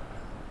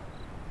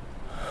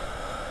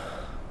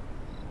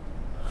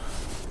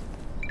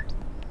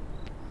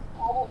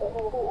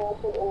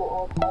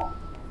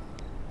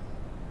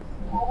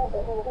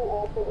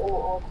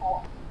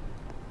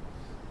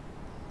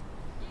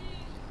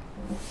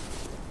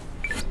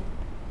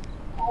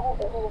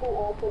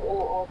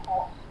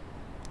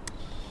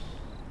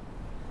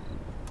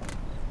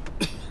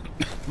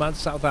 Mad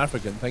South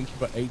African, thank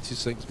you for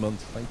 86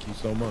 months. Thank you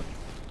so much.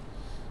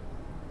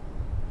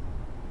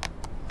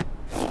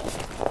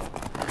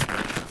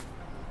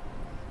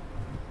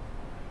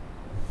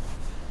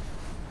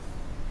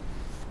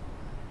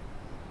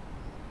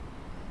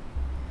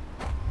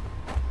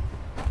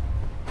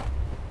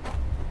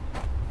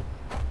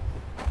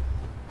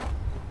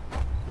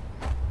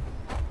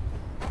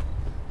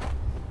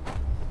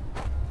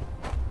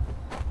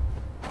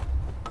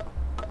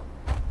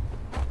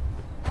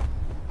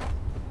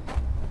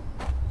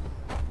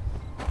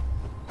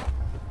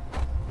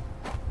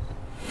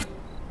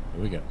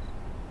 Here we go.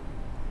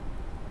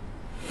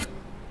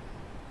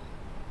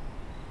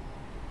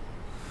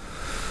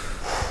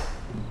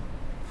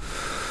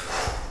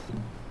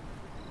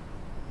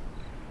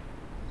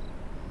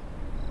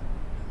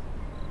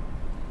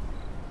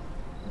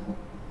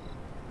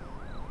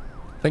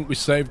 I think we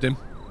saved him.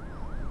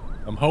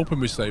 I'm hoping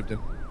we saved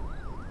him.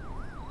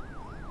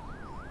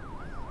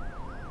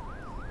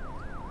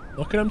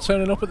 Look at him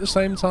turning up at the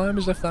same time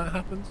as if that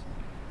happens.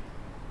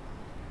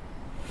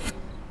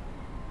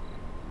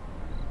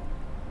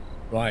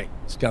 Right,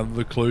 let's gather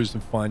the clues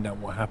and find out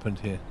what happened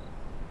here.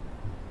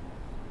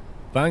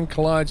 Van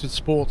collides with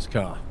sports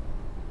car.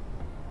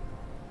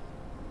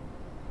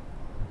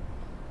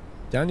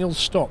 Daniel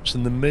stops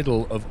in the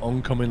middle of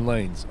oncoming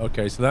lanes.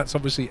 Okay, so that's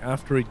obviously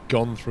after he'd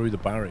gone through the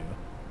barrier.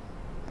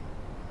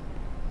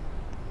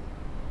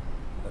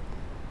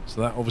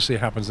 So that obviously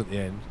happens at the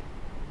end.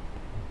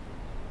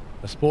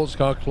 A sports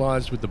car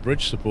collides with the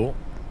bridge support.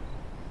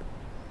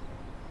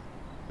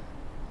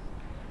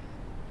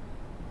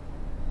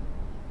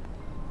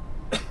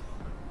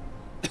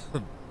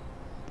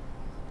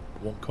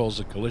 What caused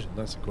the collision?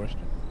 That's the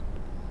question.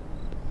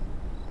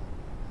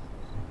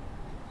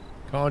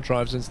 Car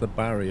drives into the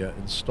barrier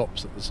and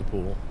stops at the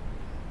support.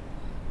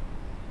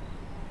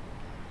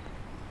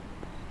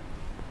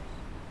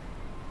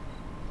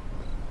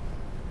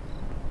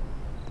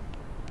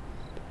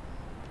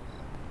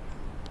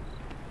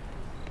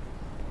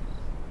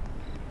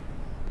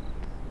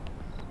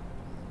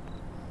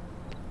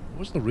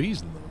 What's the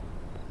reason, though?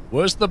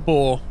 Where's the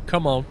boar?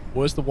 Come on.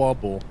 Where's the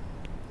wild boar?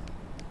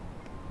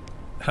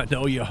 I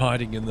know you're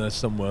hiding in there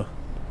somewhere.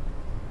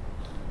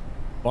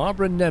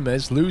 Barbara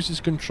Nemes loses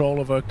control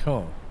of her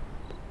car.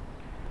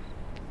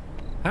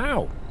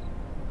 How?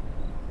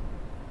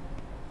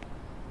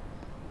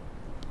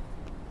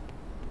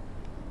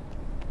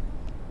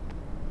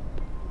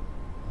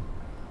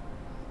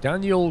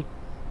 Daniel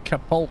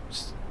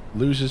Capolz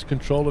loses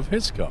control of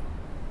his car.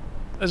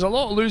 There's a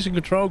lot of losing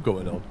control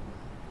going on.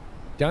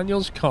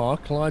 Daniel's car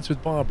collides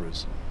with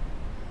Barbara's.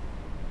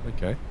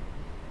 Okay.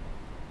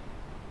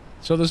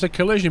 So there's a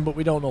collision, but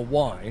we don't know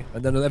why,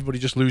 and then everybody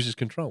just loses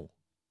control.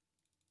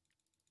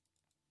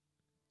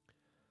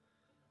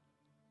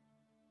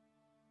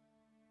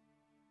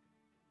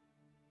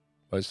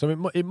 Right, so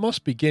it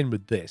must begin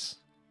with this.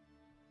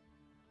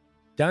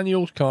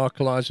 Daniel's car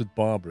collides with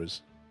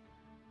Barbara's.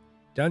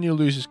 Daniel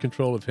loses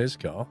control of his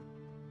car.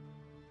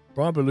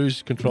 Barbara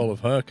loses control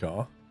of her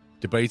car.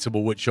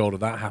 Debatable which order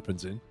that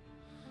happens in.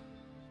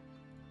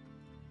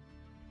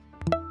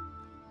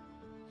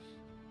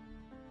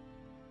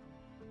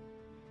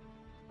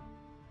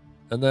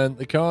 And then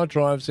the car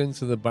drives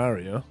into the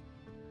barrier.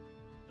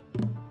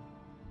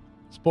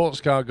 Sports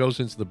car goes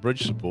into the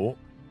bridge support.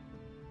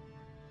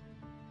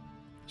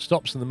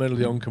 Stops in the middle of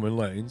the oncoming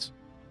lanes.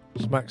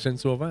 Smacks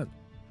into a van.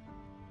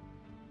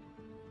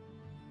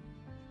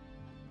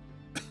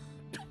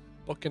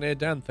 Buccaneer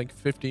Dan, thank you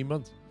for 15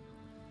 months.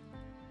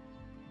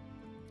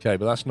 Okay,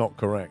 but that's not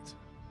correct.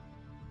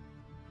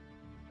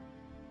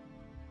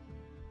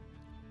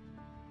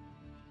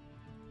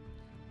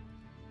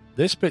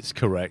 This bit's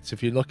correct.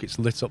 If you look, it's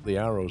lit up the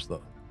arrows,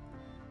 though.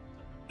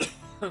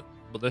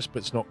 But this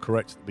bit's not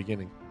correct at the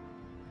beginning.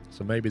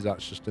 So maybe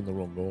that's just in the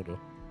wrong order.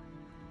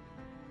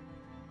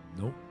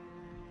 Nope.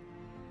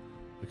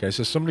 Okay,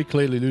 so somebody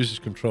clearly loses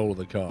control of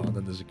the car, and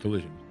then there's a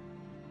collision.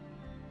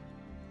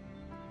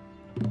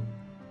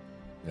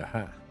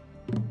 Aha.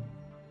 There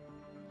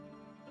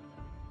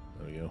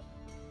we go.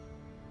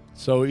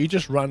 So he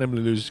just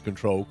randomly loses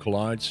control,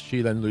 collides,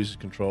 she then loses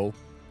control,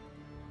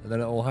 and then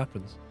it all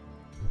happens.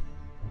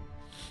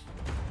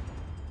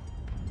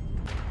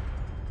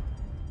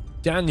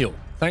 Daniel.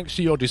 Thanks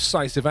to your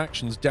decisive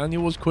actions,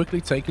 Daniel was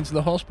quickly taken to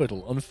the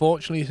hospital.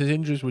 Unfortunately, his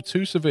injuries were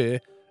too severe,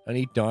 and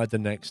he died the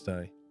next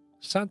day.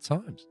 Sad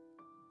times.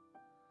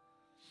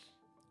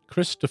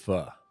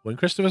 Christopher. When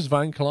Christopher's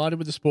van collided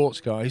with the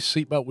sports car, his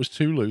seatbelt was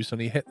too loose,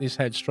 and he hit his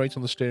head straight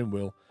on the steering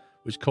wheel,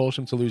 which caused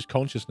him to lose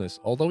consciousness.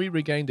 Although he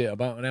regained it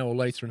about an hour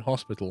later in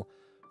hospital,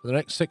 for the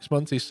next 6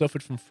 months he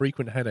suffered from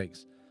frequent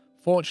headaches.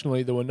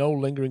 Fortunately, there were no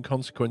lingering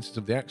consequences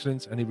of the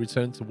accident, and he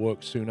returned to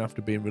work soon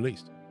after being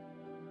released.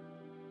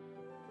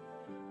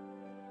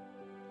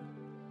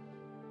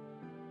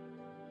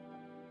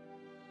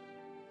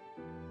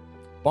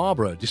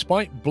 Barbara.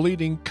 Despite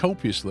bleeding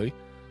copiously,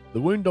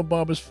 the wound on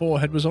Barbara's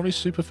forehead was only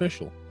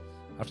superficial.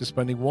 After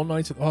spending one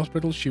night at the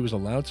hospital, she was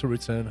allowed to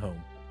return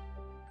home.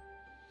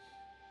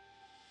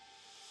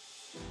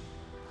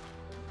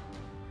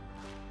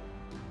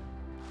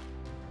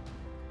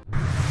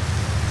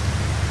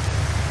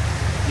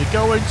 You're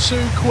going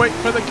too quick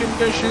for the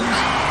conditions.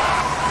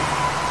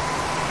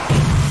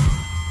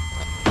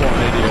 What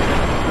an idiot.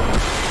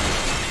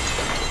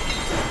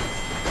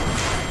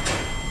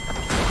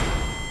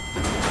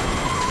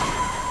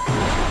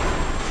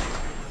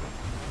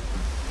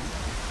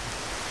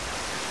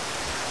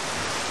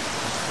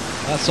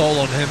 That's all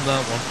on him,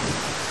 that one.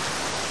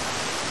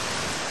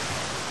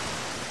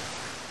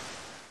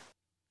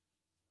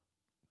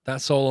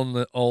 That's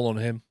all on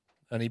him,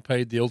 and he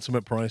paid the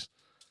ultimate price.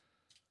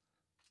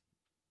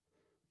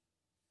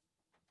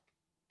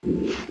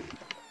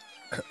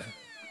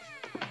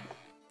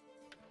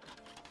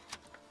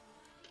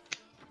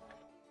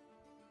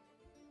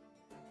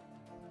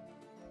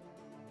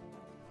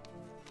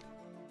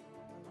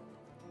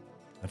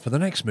 And for the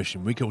next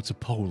mission, we go to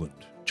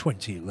Poland,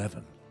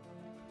 2011.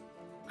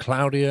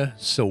 Claudia,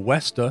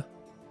 Sylvester,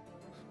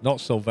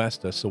 not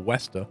Sylvester,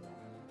 Sylvester,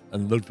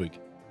 and Ludwig.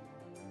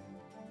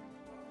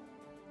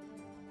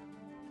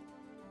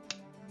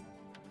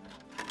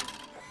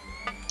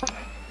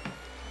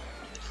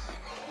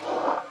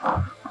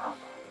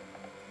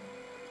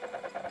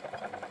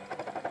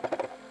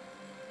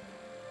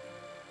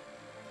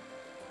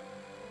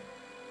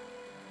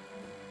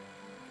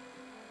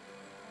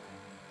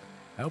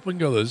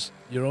 Helping others,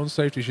 your own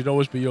safety should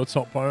always be your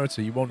top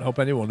priority. You won't help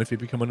anyone if you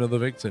become another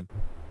victim.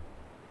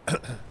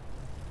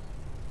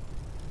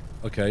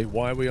 Okay,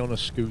 why are we on a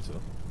scooter?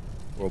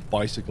 Or a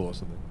bicycle or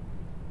something?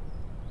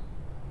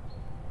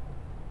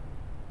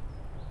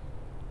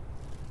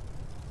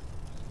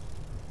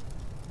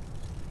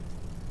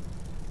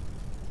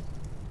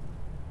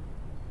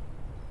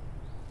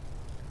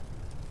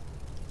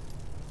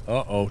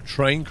 Uh-oh,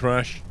 train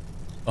crash.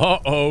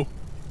 Uh-oh.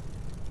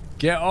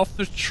 Get off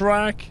the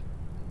track.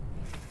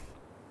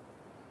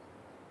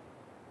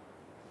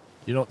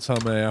 You're not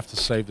telling me I have to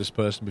save this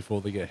person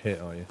before they get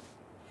hit, are you?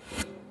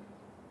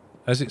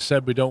 As it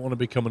said, we don't want to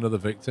become another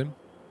victim.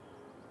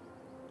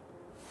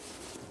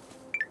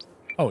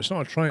 Oh, it's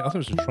not a train. I thought it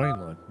was a train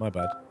line. My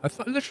bad. I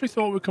literally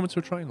thought we were coming to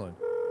a train line.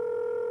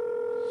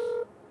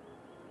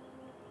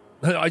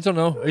 I don't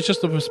know. It's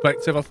just a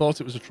perspective. I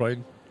thought it was a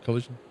train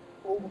collision.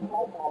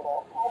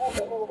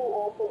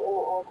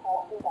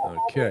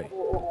 Okay.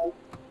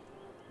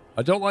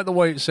 I don't like the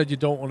way it said you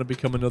don't want to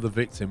become another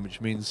victim,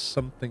 which means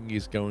something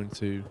is going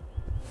to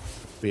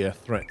be a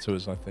threat to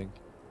us, I think.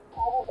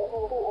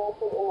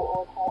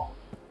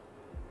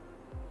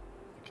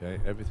 Okay,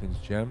 everything's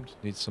jammed.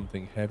 Needs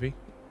something heavy.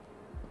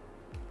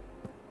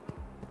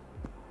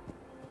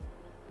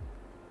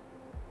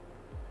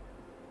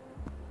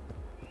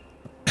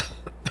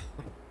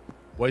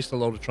 Waste a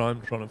lot of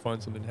time trying to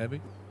find something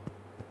heavy.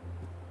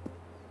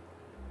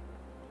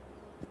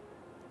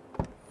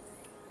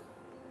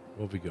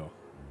 What have we got?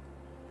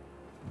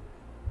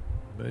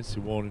 Emergency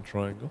warning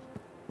triangle.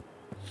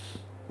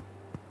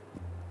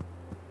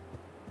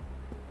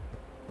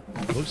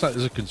 Looks like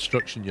there's a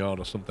construction yard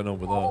or something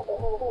over there.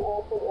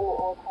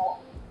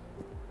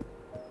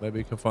 Maybe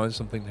we can find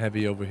something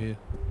heavy over here.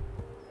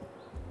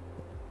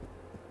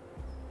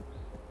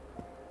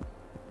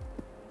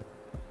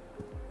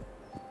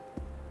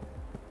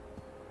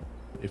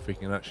 If we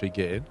can actually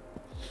get in.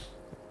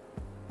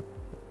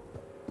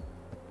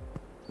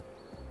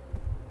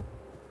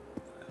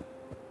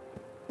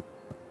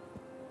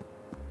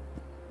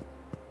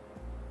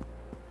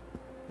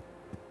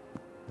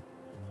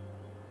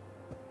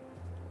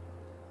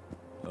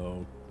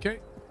 Okay.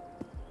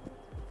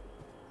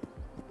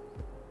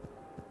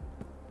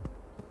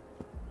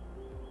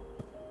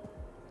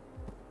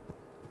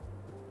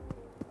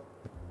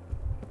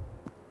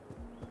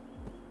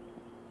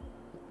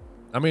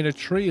 I mean, a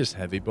tree is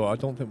heavy, but I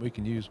don't think we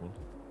can use one.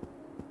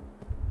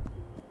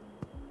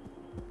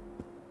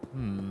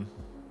 Hmm.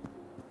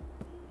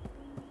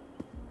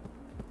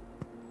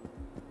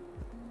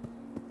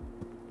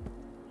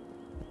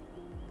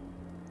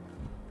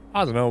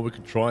 I don't know, we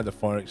could try the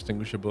fire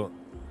extinguisher, but...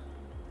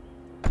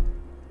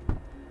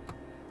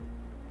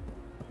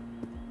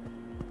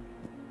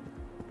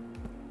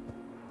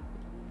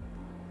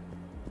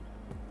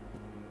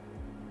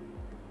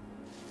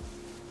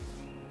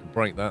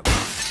 break that.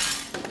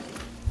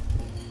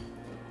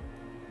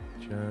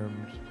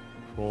 Jammed.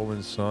 Crawl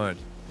inside.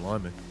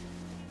 Blimey.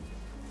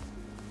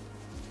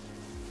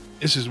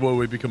 This is where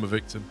we become a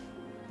victim.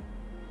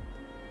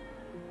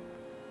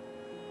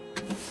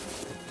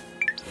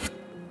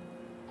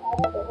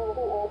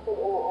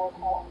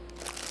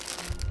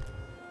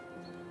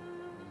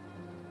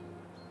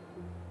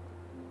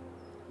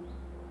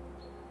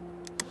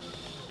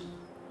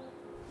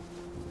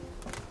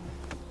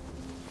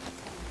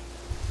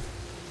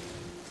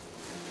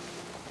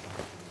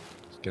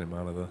 Get him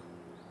out of there.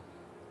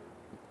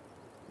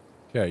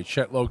 Okay,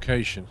 check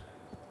location.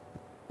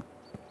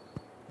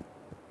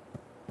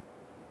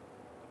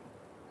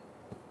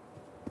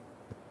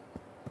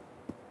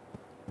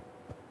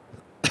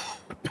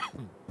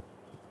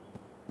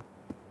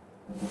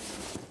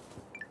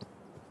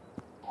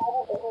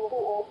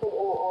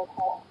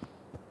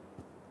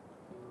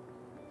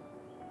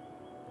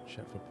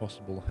 Check for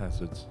possible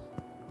hazards.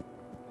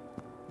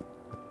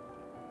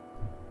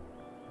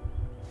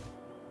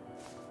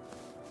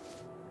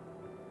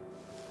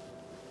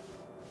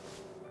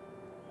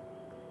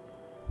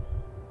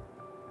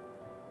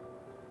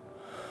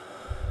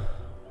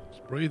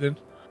 Breathing.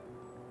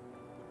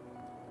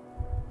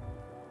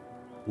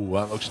 Ooh,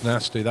 that looks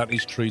nasty. That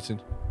needs treating.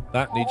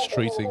 That needs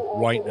treating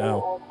right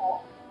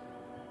now.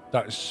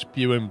 That is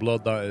spewing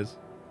blood, that is.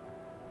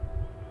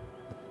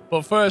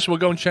 But first, we'll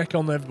go and check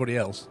on everybody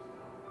else.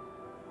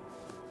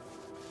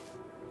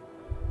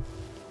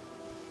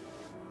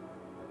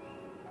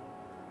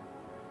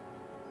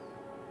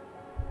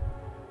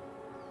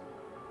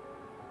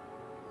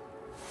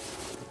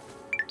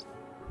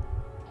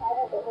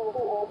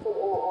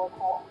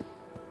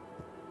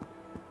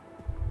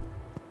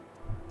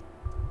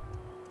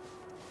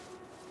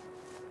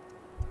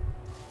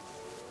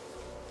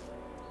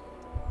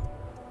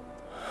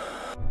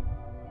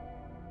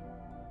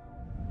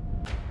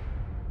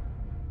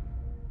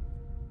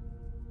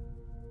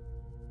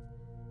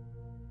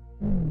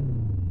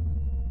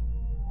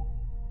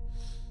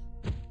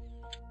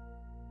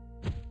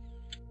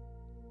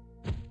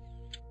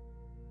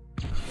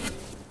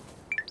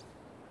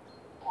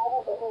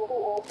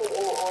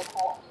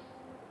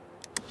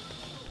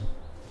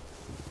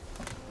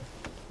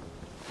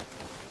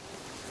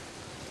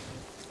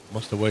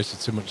 Must have wasted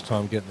too much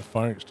time getting the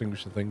fire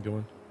extinguisher thing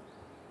going.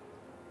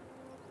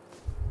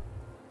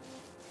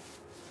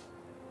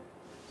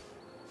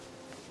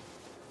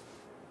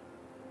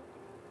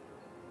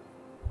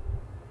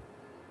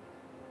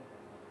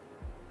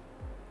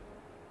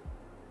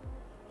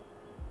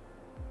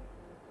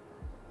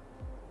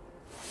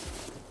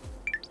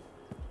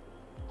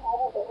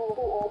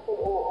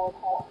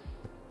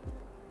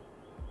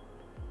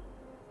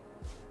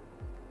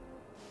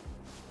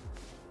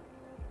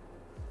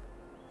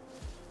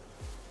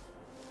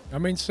 I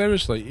mean,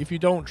 seriously, if you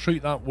don't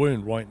treat that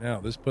wound right now,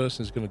 this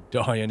person's going to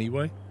die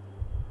anyway.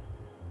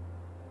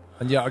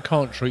 And yet I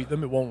can't treat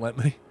them, it won't let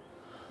me.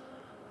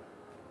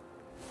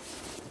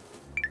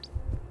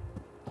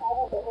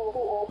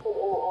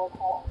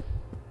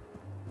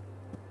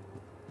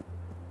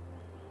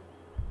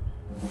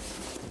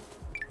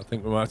 I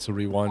think we might have to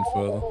rewind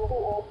further.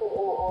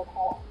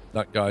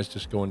 That guy's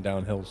just going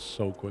downhill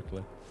so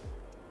quickly.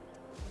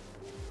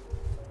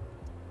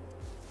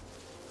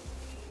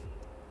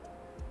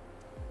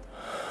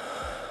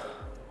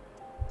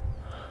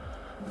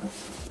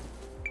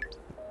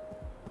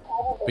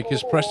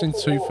 Because pressing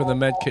 2 for the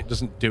med kit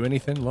doesn't do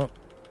anything, look.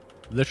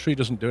 Literally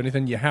doesn't do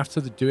anything. You have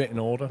to do it in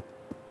order.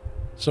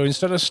 So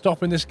instead of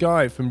stopping this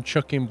guy from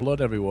chucking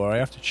blood everywhere, I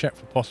have to check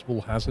for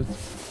possible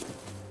hazards.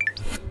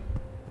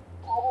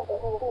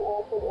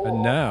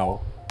 And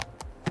now,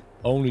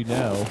 only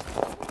now,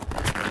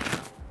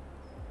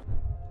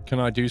 can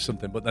I do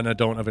something, but then I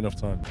don't have enough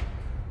time.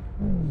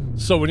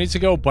 So we need to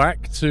go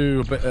back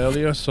to a bit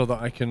earlier so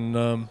that I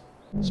can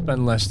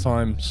spend less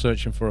time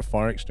searching for a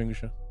fire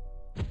extinguisher.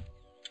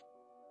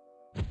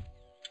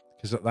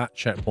 Because at that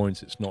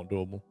checkpoint, it's not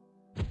doable.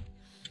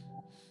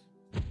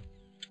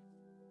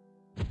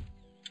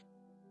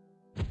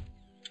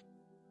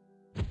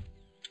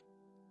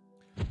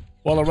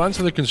 Well, I ran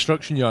to the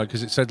construction yard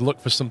because it said, look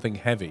for something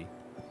heavy.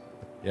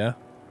 Yeah?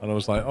 And I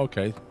was like,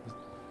 okay.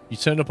 You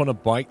turned up on a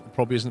bike that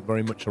probably isn't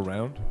very much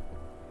around.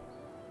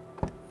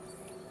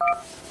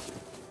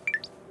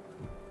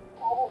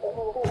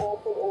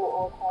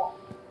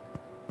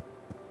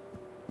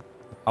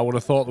 I would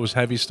have thought there was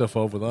heavy stuff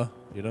over there,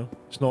 you know?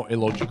 It's not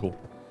illogical.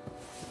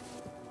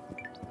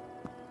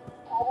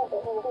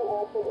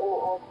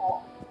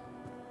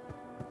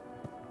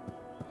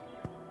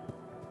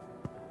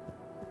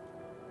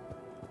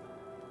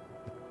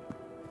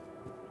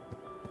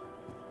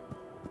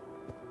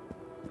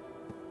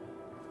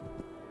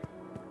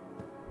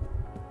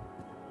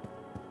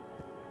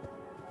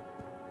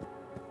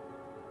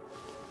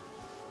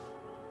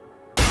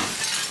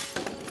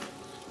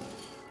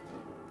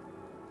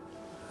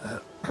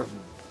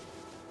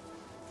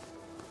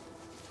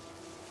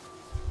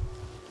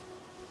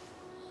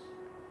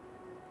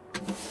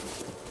 Let's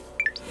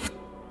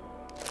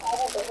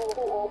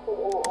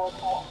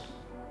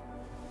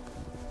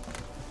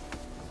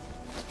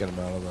get him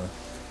out of there.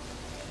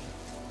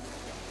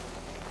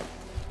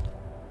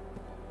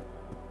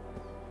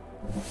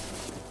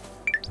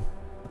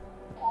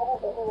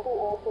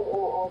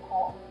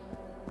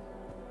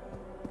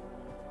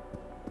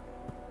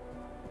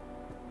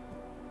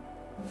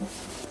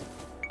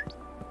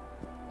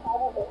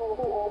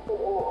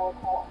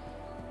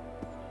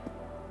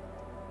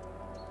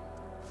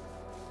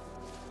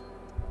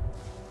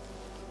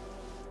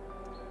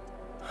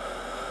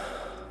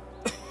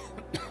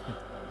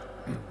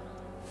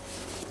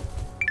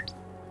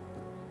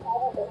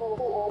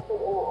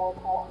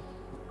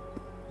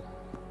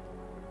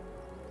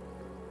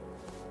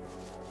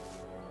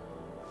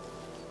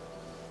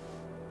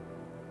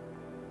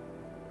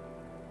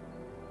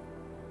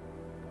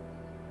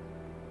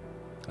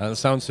 That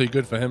sounds too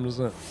good for him,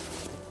 doesn't it?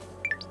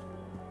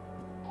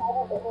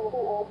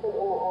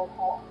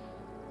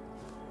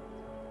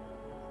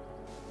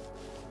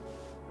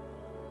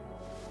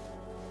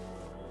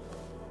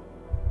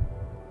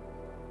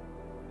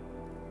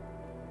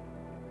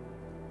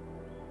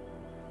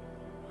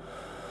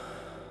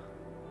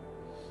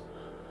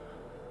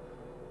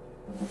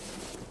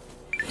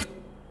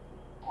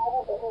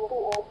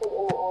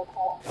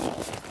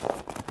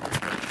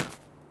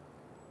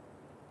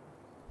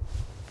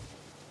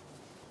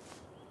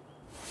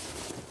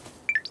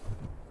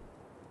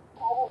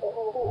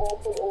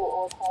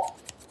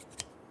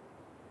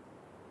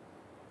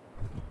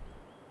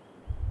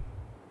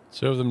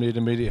 Two of them need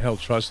immediate help.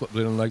 Try slip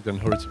bleeding leg, then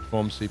hurry to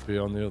perform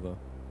CPR on the other.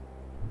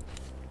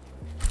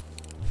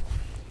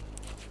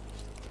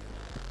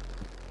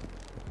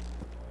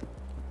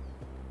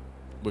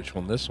 Which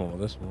one? This one or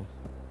this one?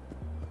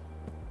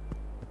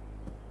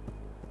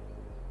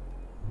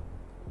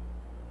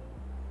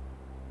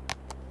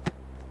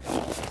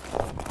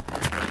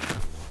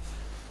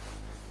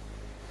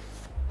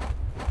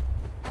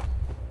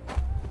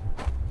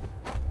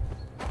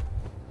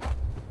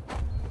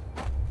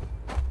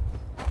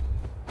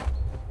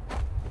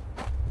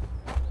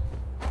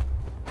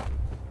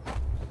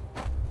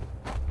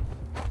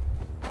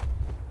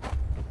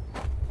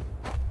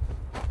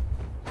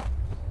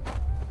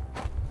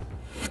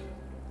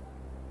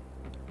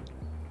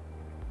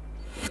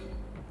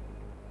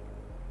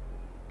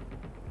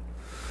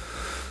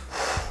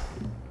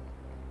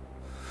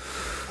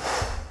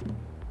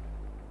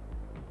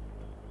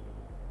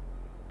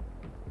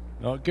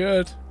 Not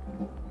good.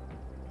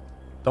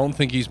 Don't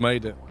think he's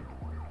made it.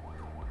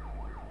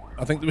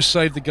 I think they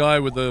saved the guy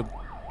with the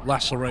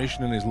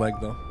laceration in his leg,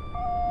 though.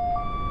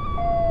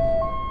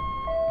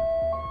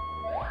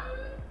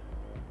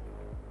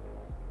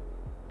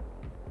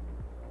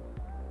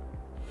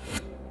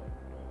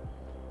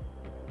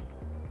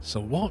 So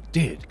what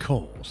did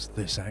cause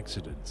this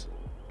accident?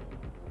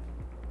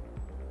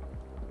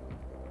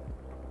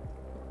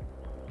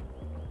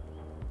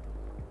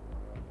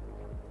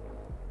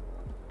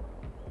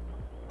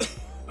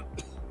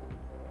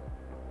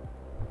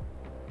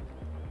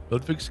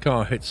 Ludwig's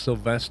car hits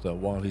Sylvester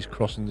while he's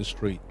crossing the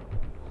street.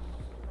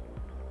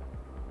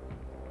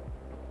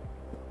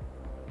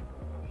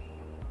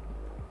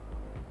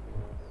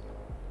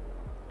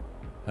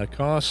 Her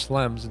car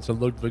slams into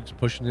Ludwig's,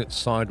 pushing it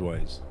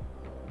sideways.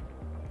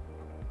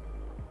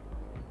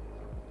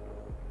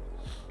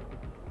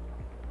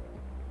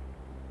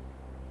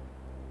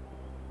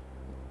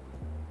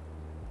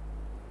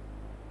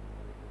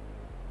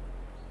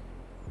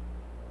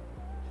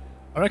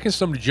 I reckon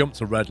somebody jumped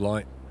a red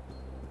light.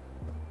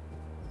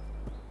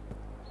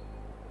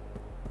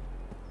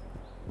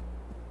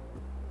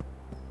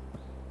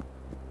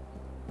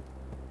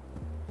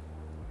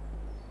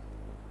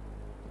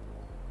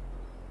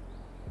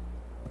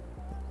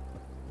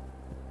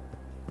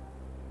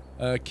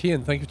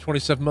 Kian, thank you for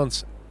 27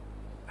 months.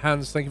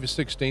 Hans, thank you for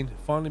 16.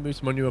 Finally moved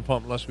to my new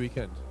apartment last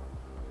weekend.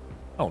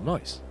 Oh,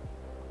 nice.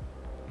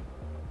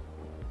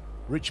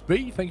 Rich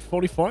B, thank you for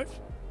 45.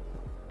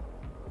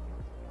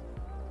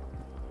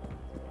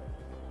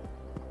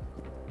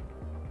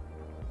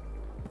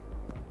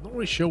 Not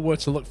really sure where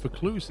to look for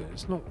clues there.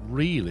 It's not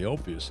really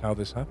obvious how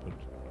this happened.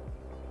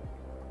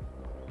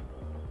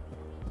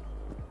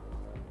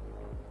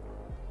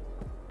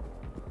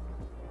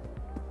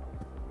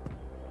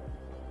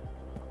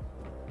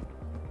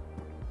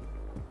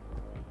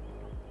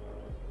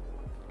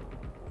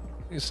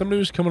 Somebody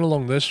was coming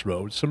along this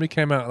road, somebody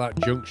came out of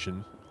that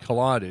junction,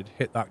 collided,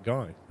 hit that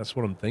guy. That's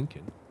what I'm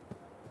thinking.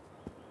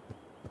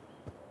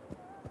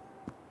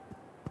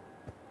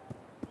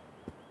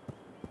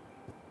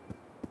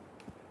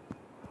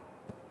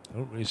 I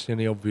don't really see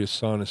any obvious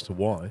sign as to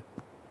why.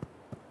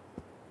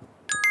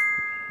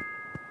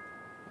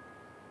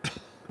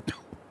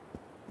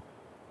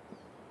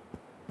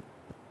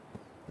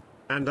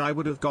 And I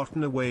would have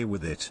gotten away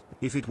with it,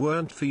 if it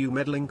weren't for you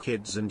meddling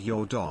kids and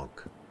your dog.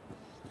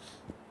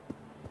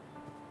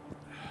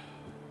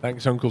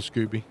 Thanks, Uncle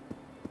Scooby.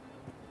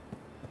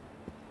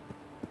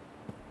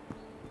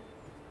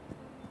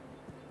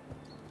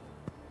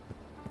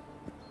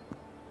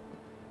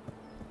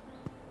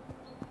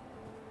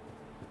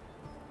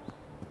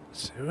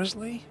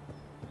 Seriously?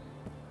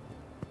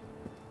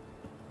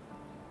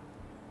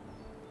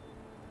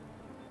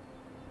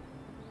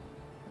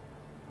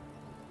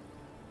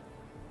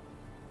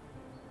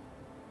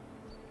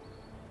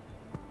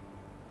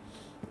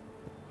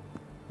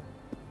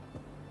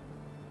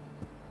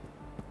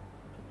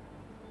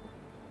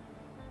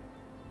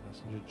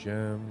 Passenger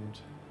jammed.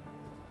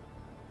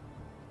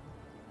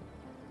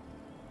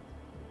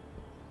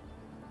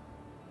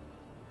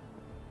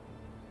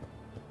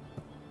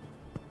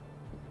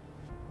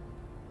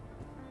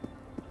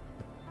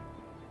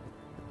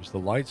 Was the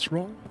lights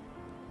wrong?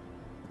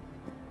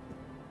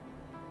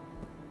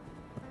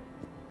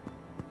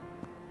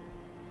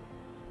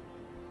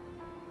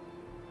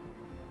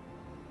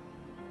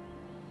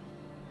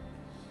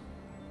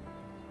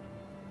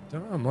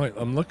 Don't know,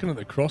 I'm looking at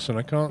the cross and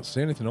I can't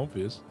see anything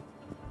obvious.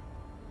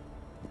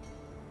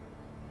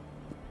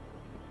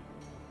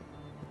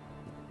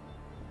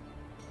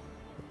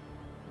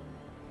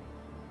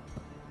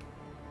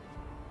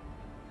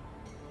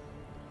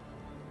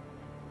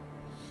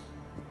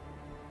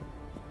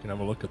 Can have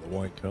a look at the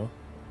white car.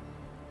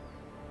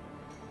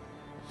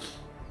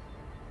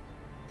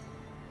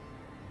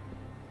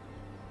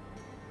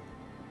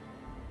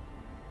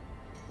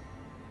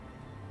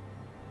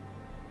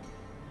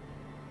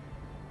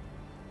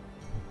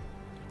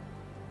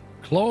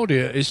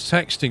 Claudia is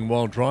texting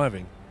while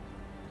driving.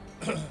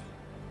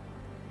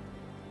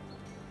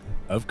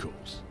 Of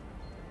course.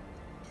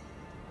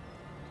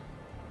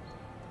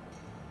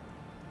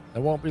 That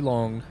won't be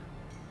long.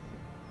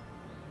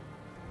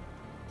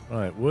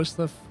 Right, where's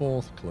the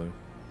fourth clue?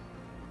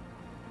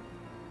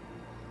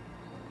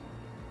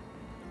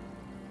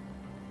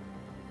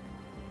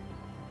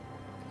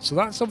 So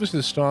that's obviously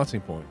the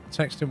starting point.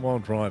 Texting while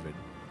driving.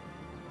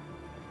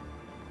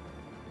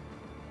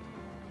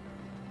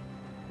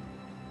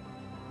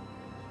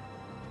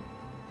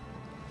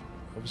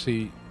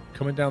 Obviously,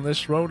 coming down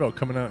this road or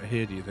coming out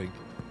here, do you think?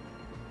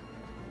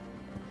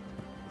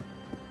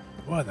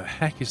 Where the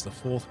heck is the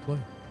fourth clue?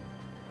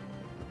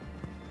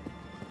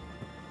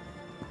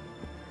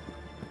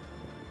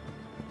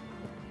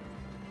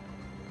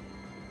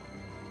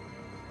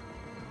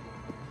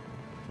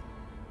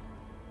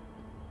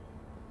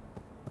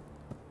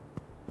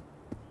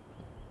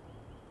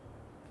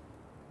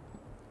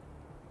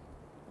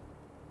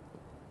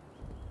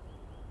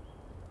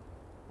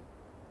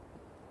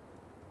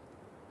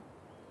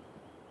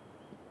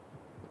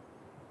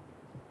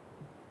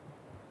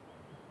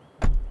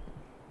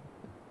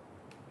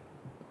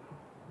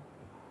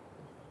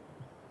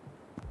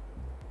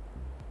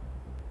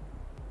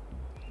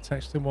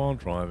 Texting while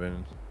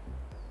driving.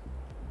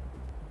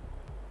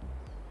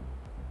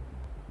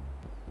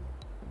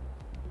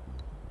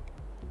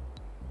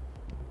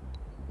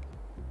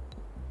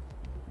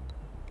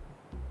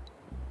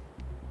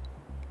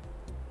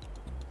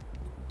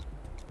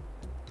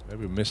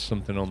 Maybe we missed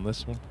something on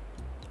this one.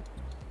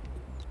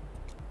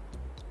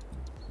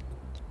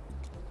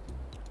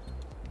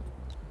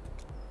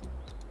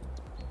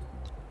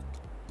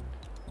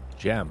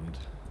 Jammed.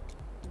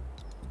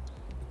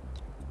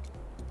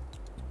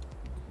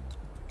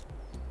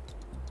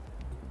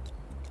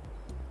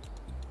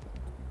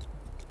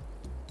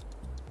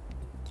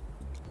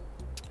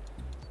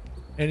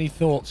 Any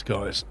thoughts,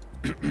 guys?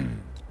 The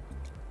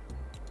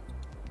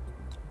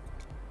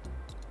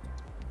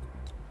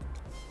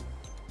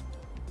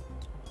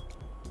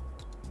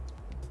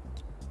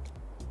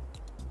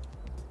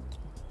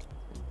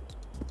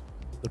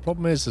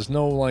problem is there's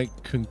no,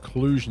 like,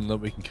 conclusion that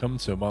we can come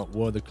to about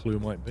where the clue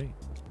might be.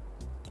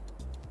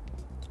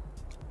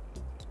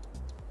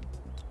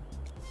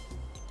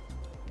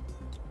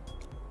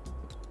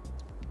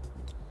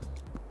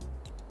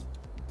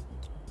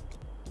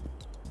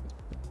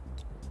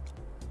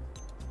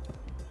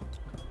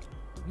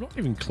 I'm not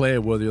even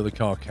clear where the other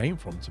car came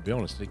from, to be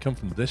honest. Did it come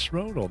from this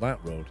road or that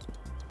road?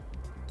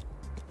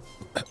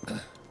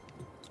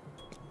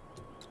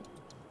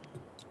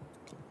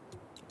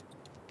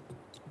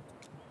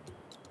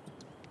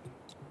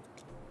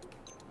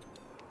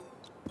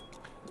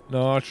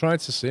 No, I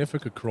tried to see if I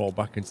could crawl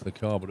back into the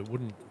car, but it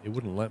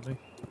wouldn't let me.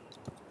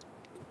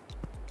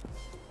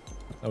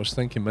 I was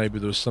thinking maybe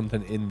there was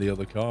something in the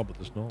other car, but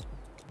there's not.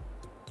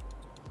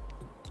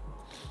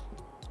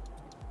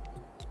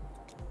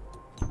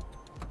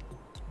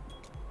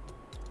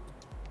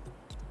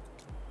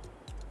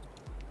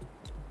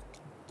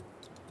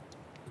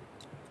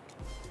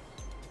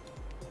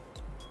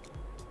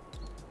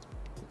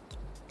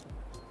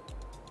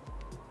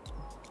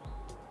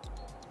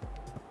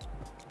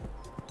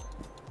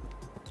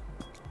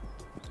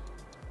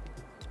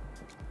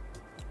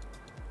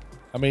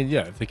 I mean,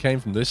 yeah, if they came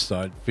from this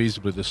side,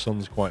 feasibly the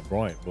sun's quite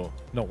bright, but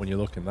not when you're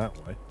looking that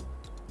way.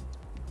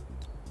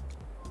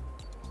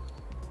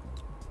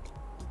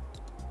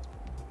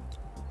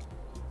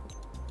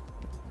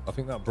 I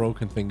think that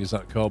broken thing is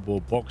that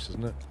cardboard box,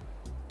 isn't it?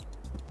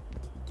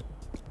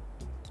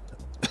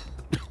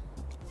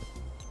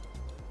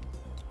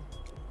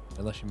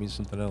 Unless you mean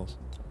something else.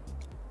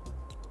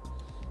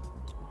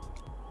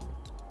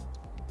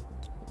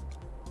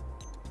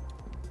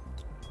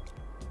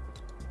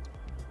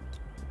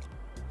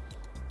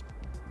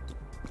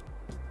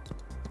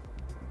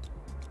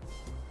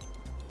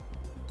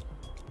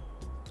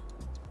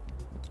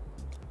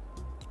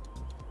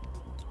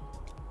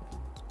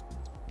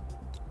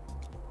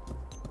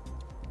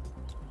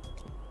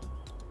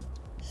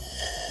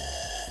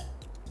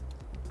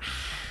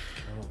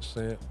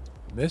 see it.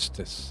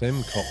 Mr.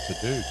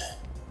 Simcopter, dude.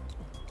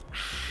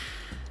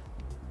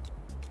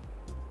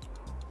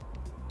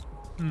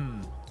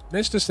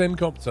 Mr.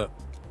 Simcopter,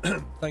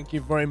 thank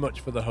you very much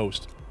for the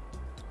host.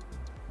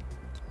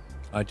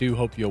 I do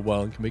hope you're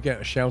well. And can we get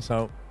a shout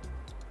out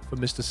for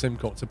Mr.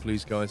 Simcopter,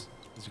 please, guys?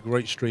 He's a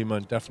great streamer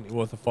and definitely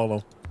worth a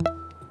follow.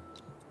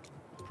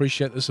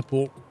 Appreciate the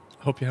support.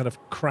 Hope you had a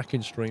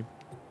cracking stream.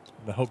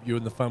 And I hope you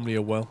and the family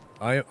are well.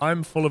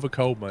 I'm full of a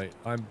cold, mate.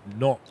 I'm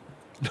not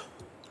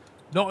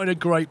in a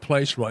great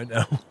place right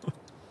now.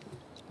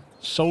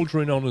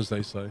 Soldiering on, as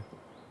they say.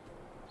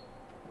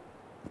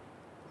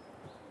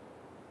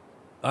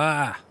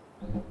 Ah.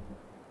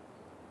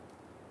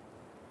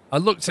 I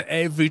looked at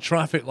every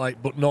traffic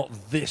light, but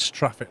not this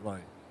traffic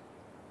light.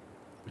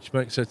 Which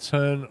makes her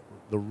turn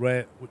the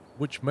red...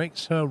 Which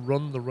makes her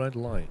run the red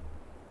light.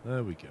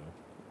 There we go.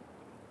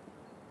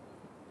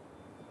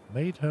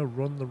 Made her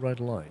run the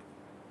red light.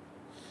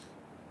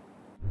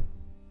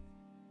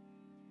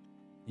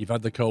 You've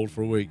had the cold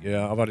for a week.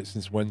 Yeah, I've had it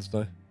since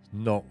Wednesday. It's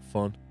not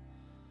fun.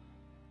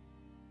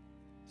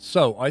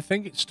 So, I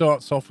think it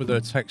starts off with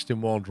her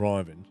texting while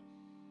driving.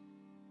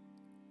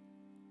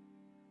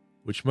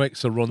 Which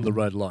makes her run the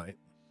red light.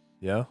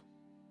 Yeah?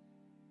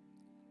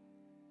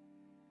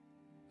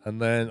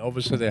 And then,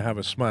 obviously, they have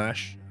a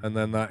smash. And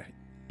then that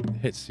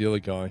hits the other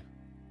guy.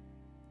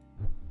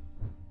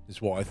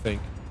 Is what I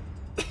think.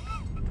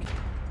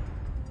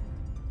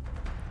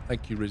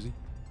 Thank you, Rizzy.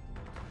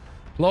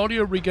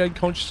 Claudia regained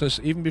consciousness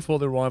even before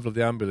the arrival of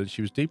the ambulance.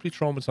 She was deeply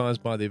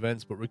traumatized by the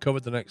events, but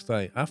recovered the next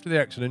day. After the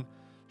accident,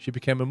 she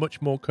became a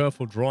much more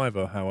careful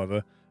driver,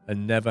 however,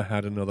 and never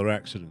had another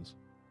accident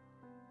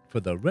for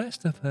the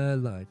rest of her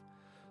life.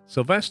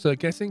 Sylvester,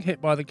 getting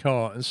hit by the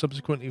car and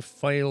subsequently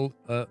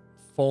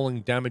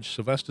falling, damaged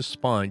Sylvester's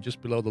spine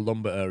just below the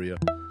lumbar area.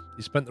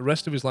 He spent the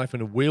rest of his life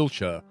in a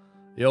wheelchair.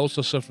 He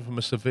also suffered from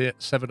a severe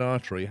severed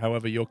artery.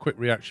 However, your quick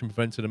reaction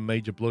prevented a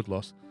major blood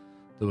loss.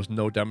 There was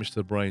no damage to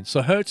the brain.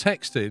 So her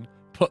texting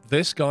put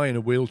this guy in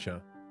a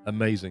wheelchair.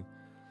 Amazing.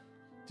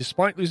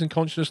 Despite losing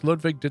consciousness,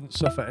 Ludwig didn't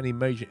suffer any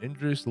major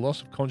injuries. The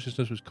loss of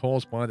consciousness was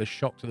caused by the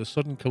shock to the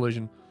sudden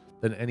collision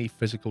than any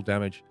physical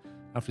damage.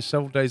 After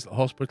several days at the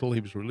hospital,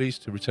 he was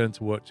released to return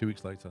to work 2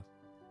 weeks later.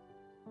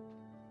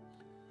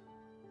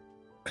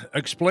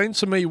 Explain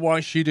to me why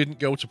she didn't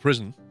go to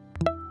prison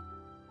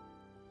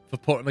for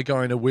putting a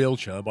guy in a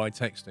wheelchair by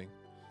texting.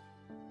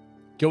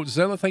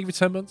 Goatzilla, thank you for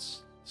 10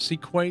 months. C.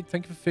 Quaid,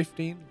 thank you for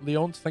 15.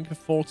 Leon, thank you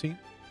for 14.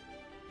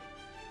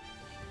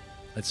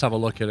 Let's have a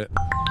look at it.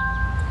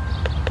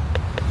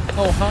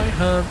 Oh, hi,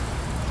 Han.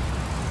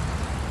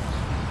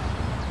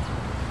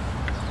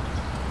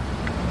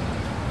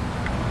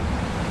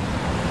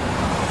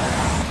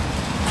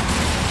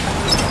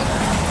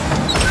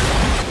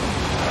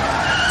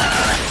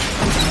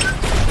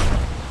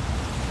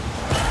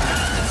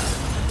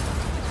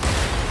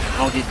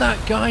 How did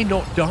that guy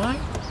not die?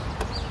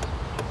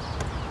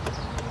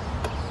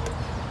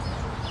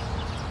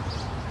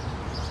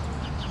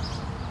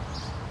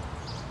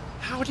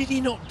 How did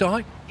he not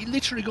die? He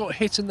literally got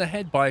hit in the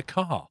head by a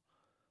car.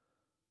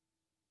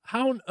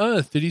 How on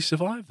earth did he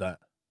survive that?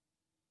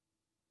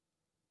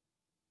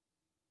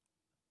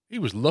 He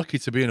was lucky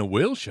to be in a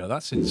wheelchair.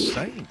 That's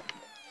insane.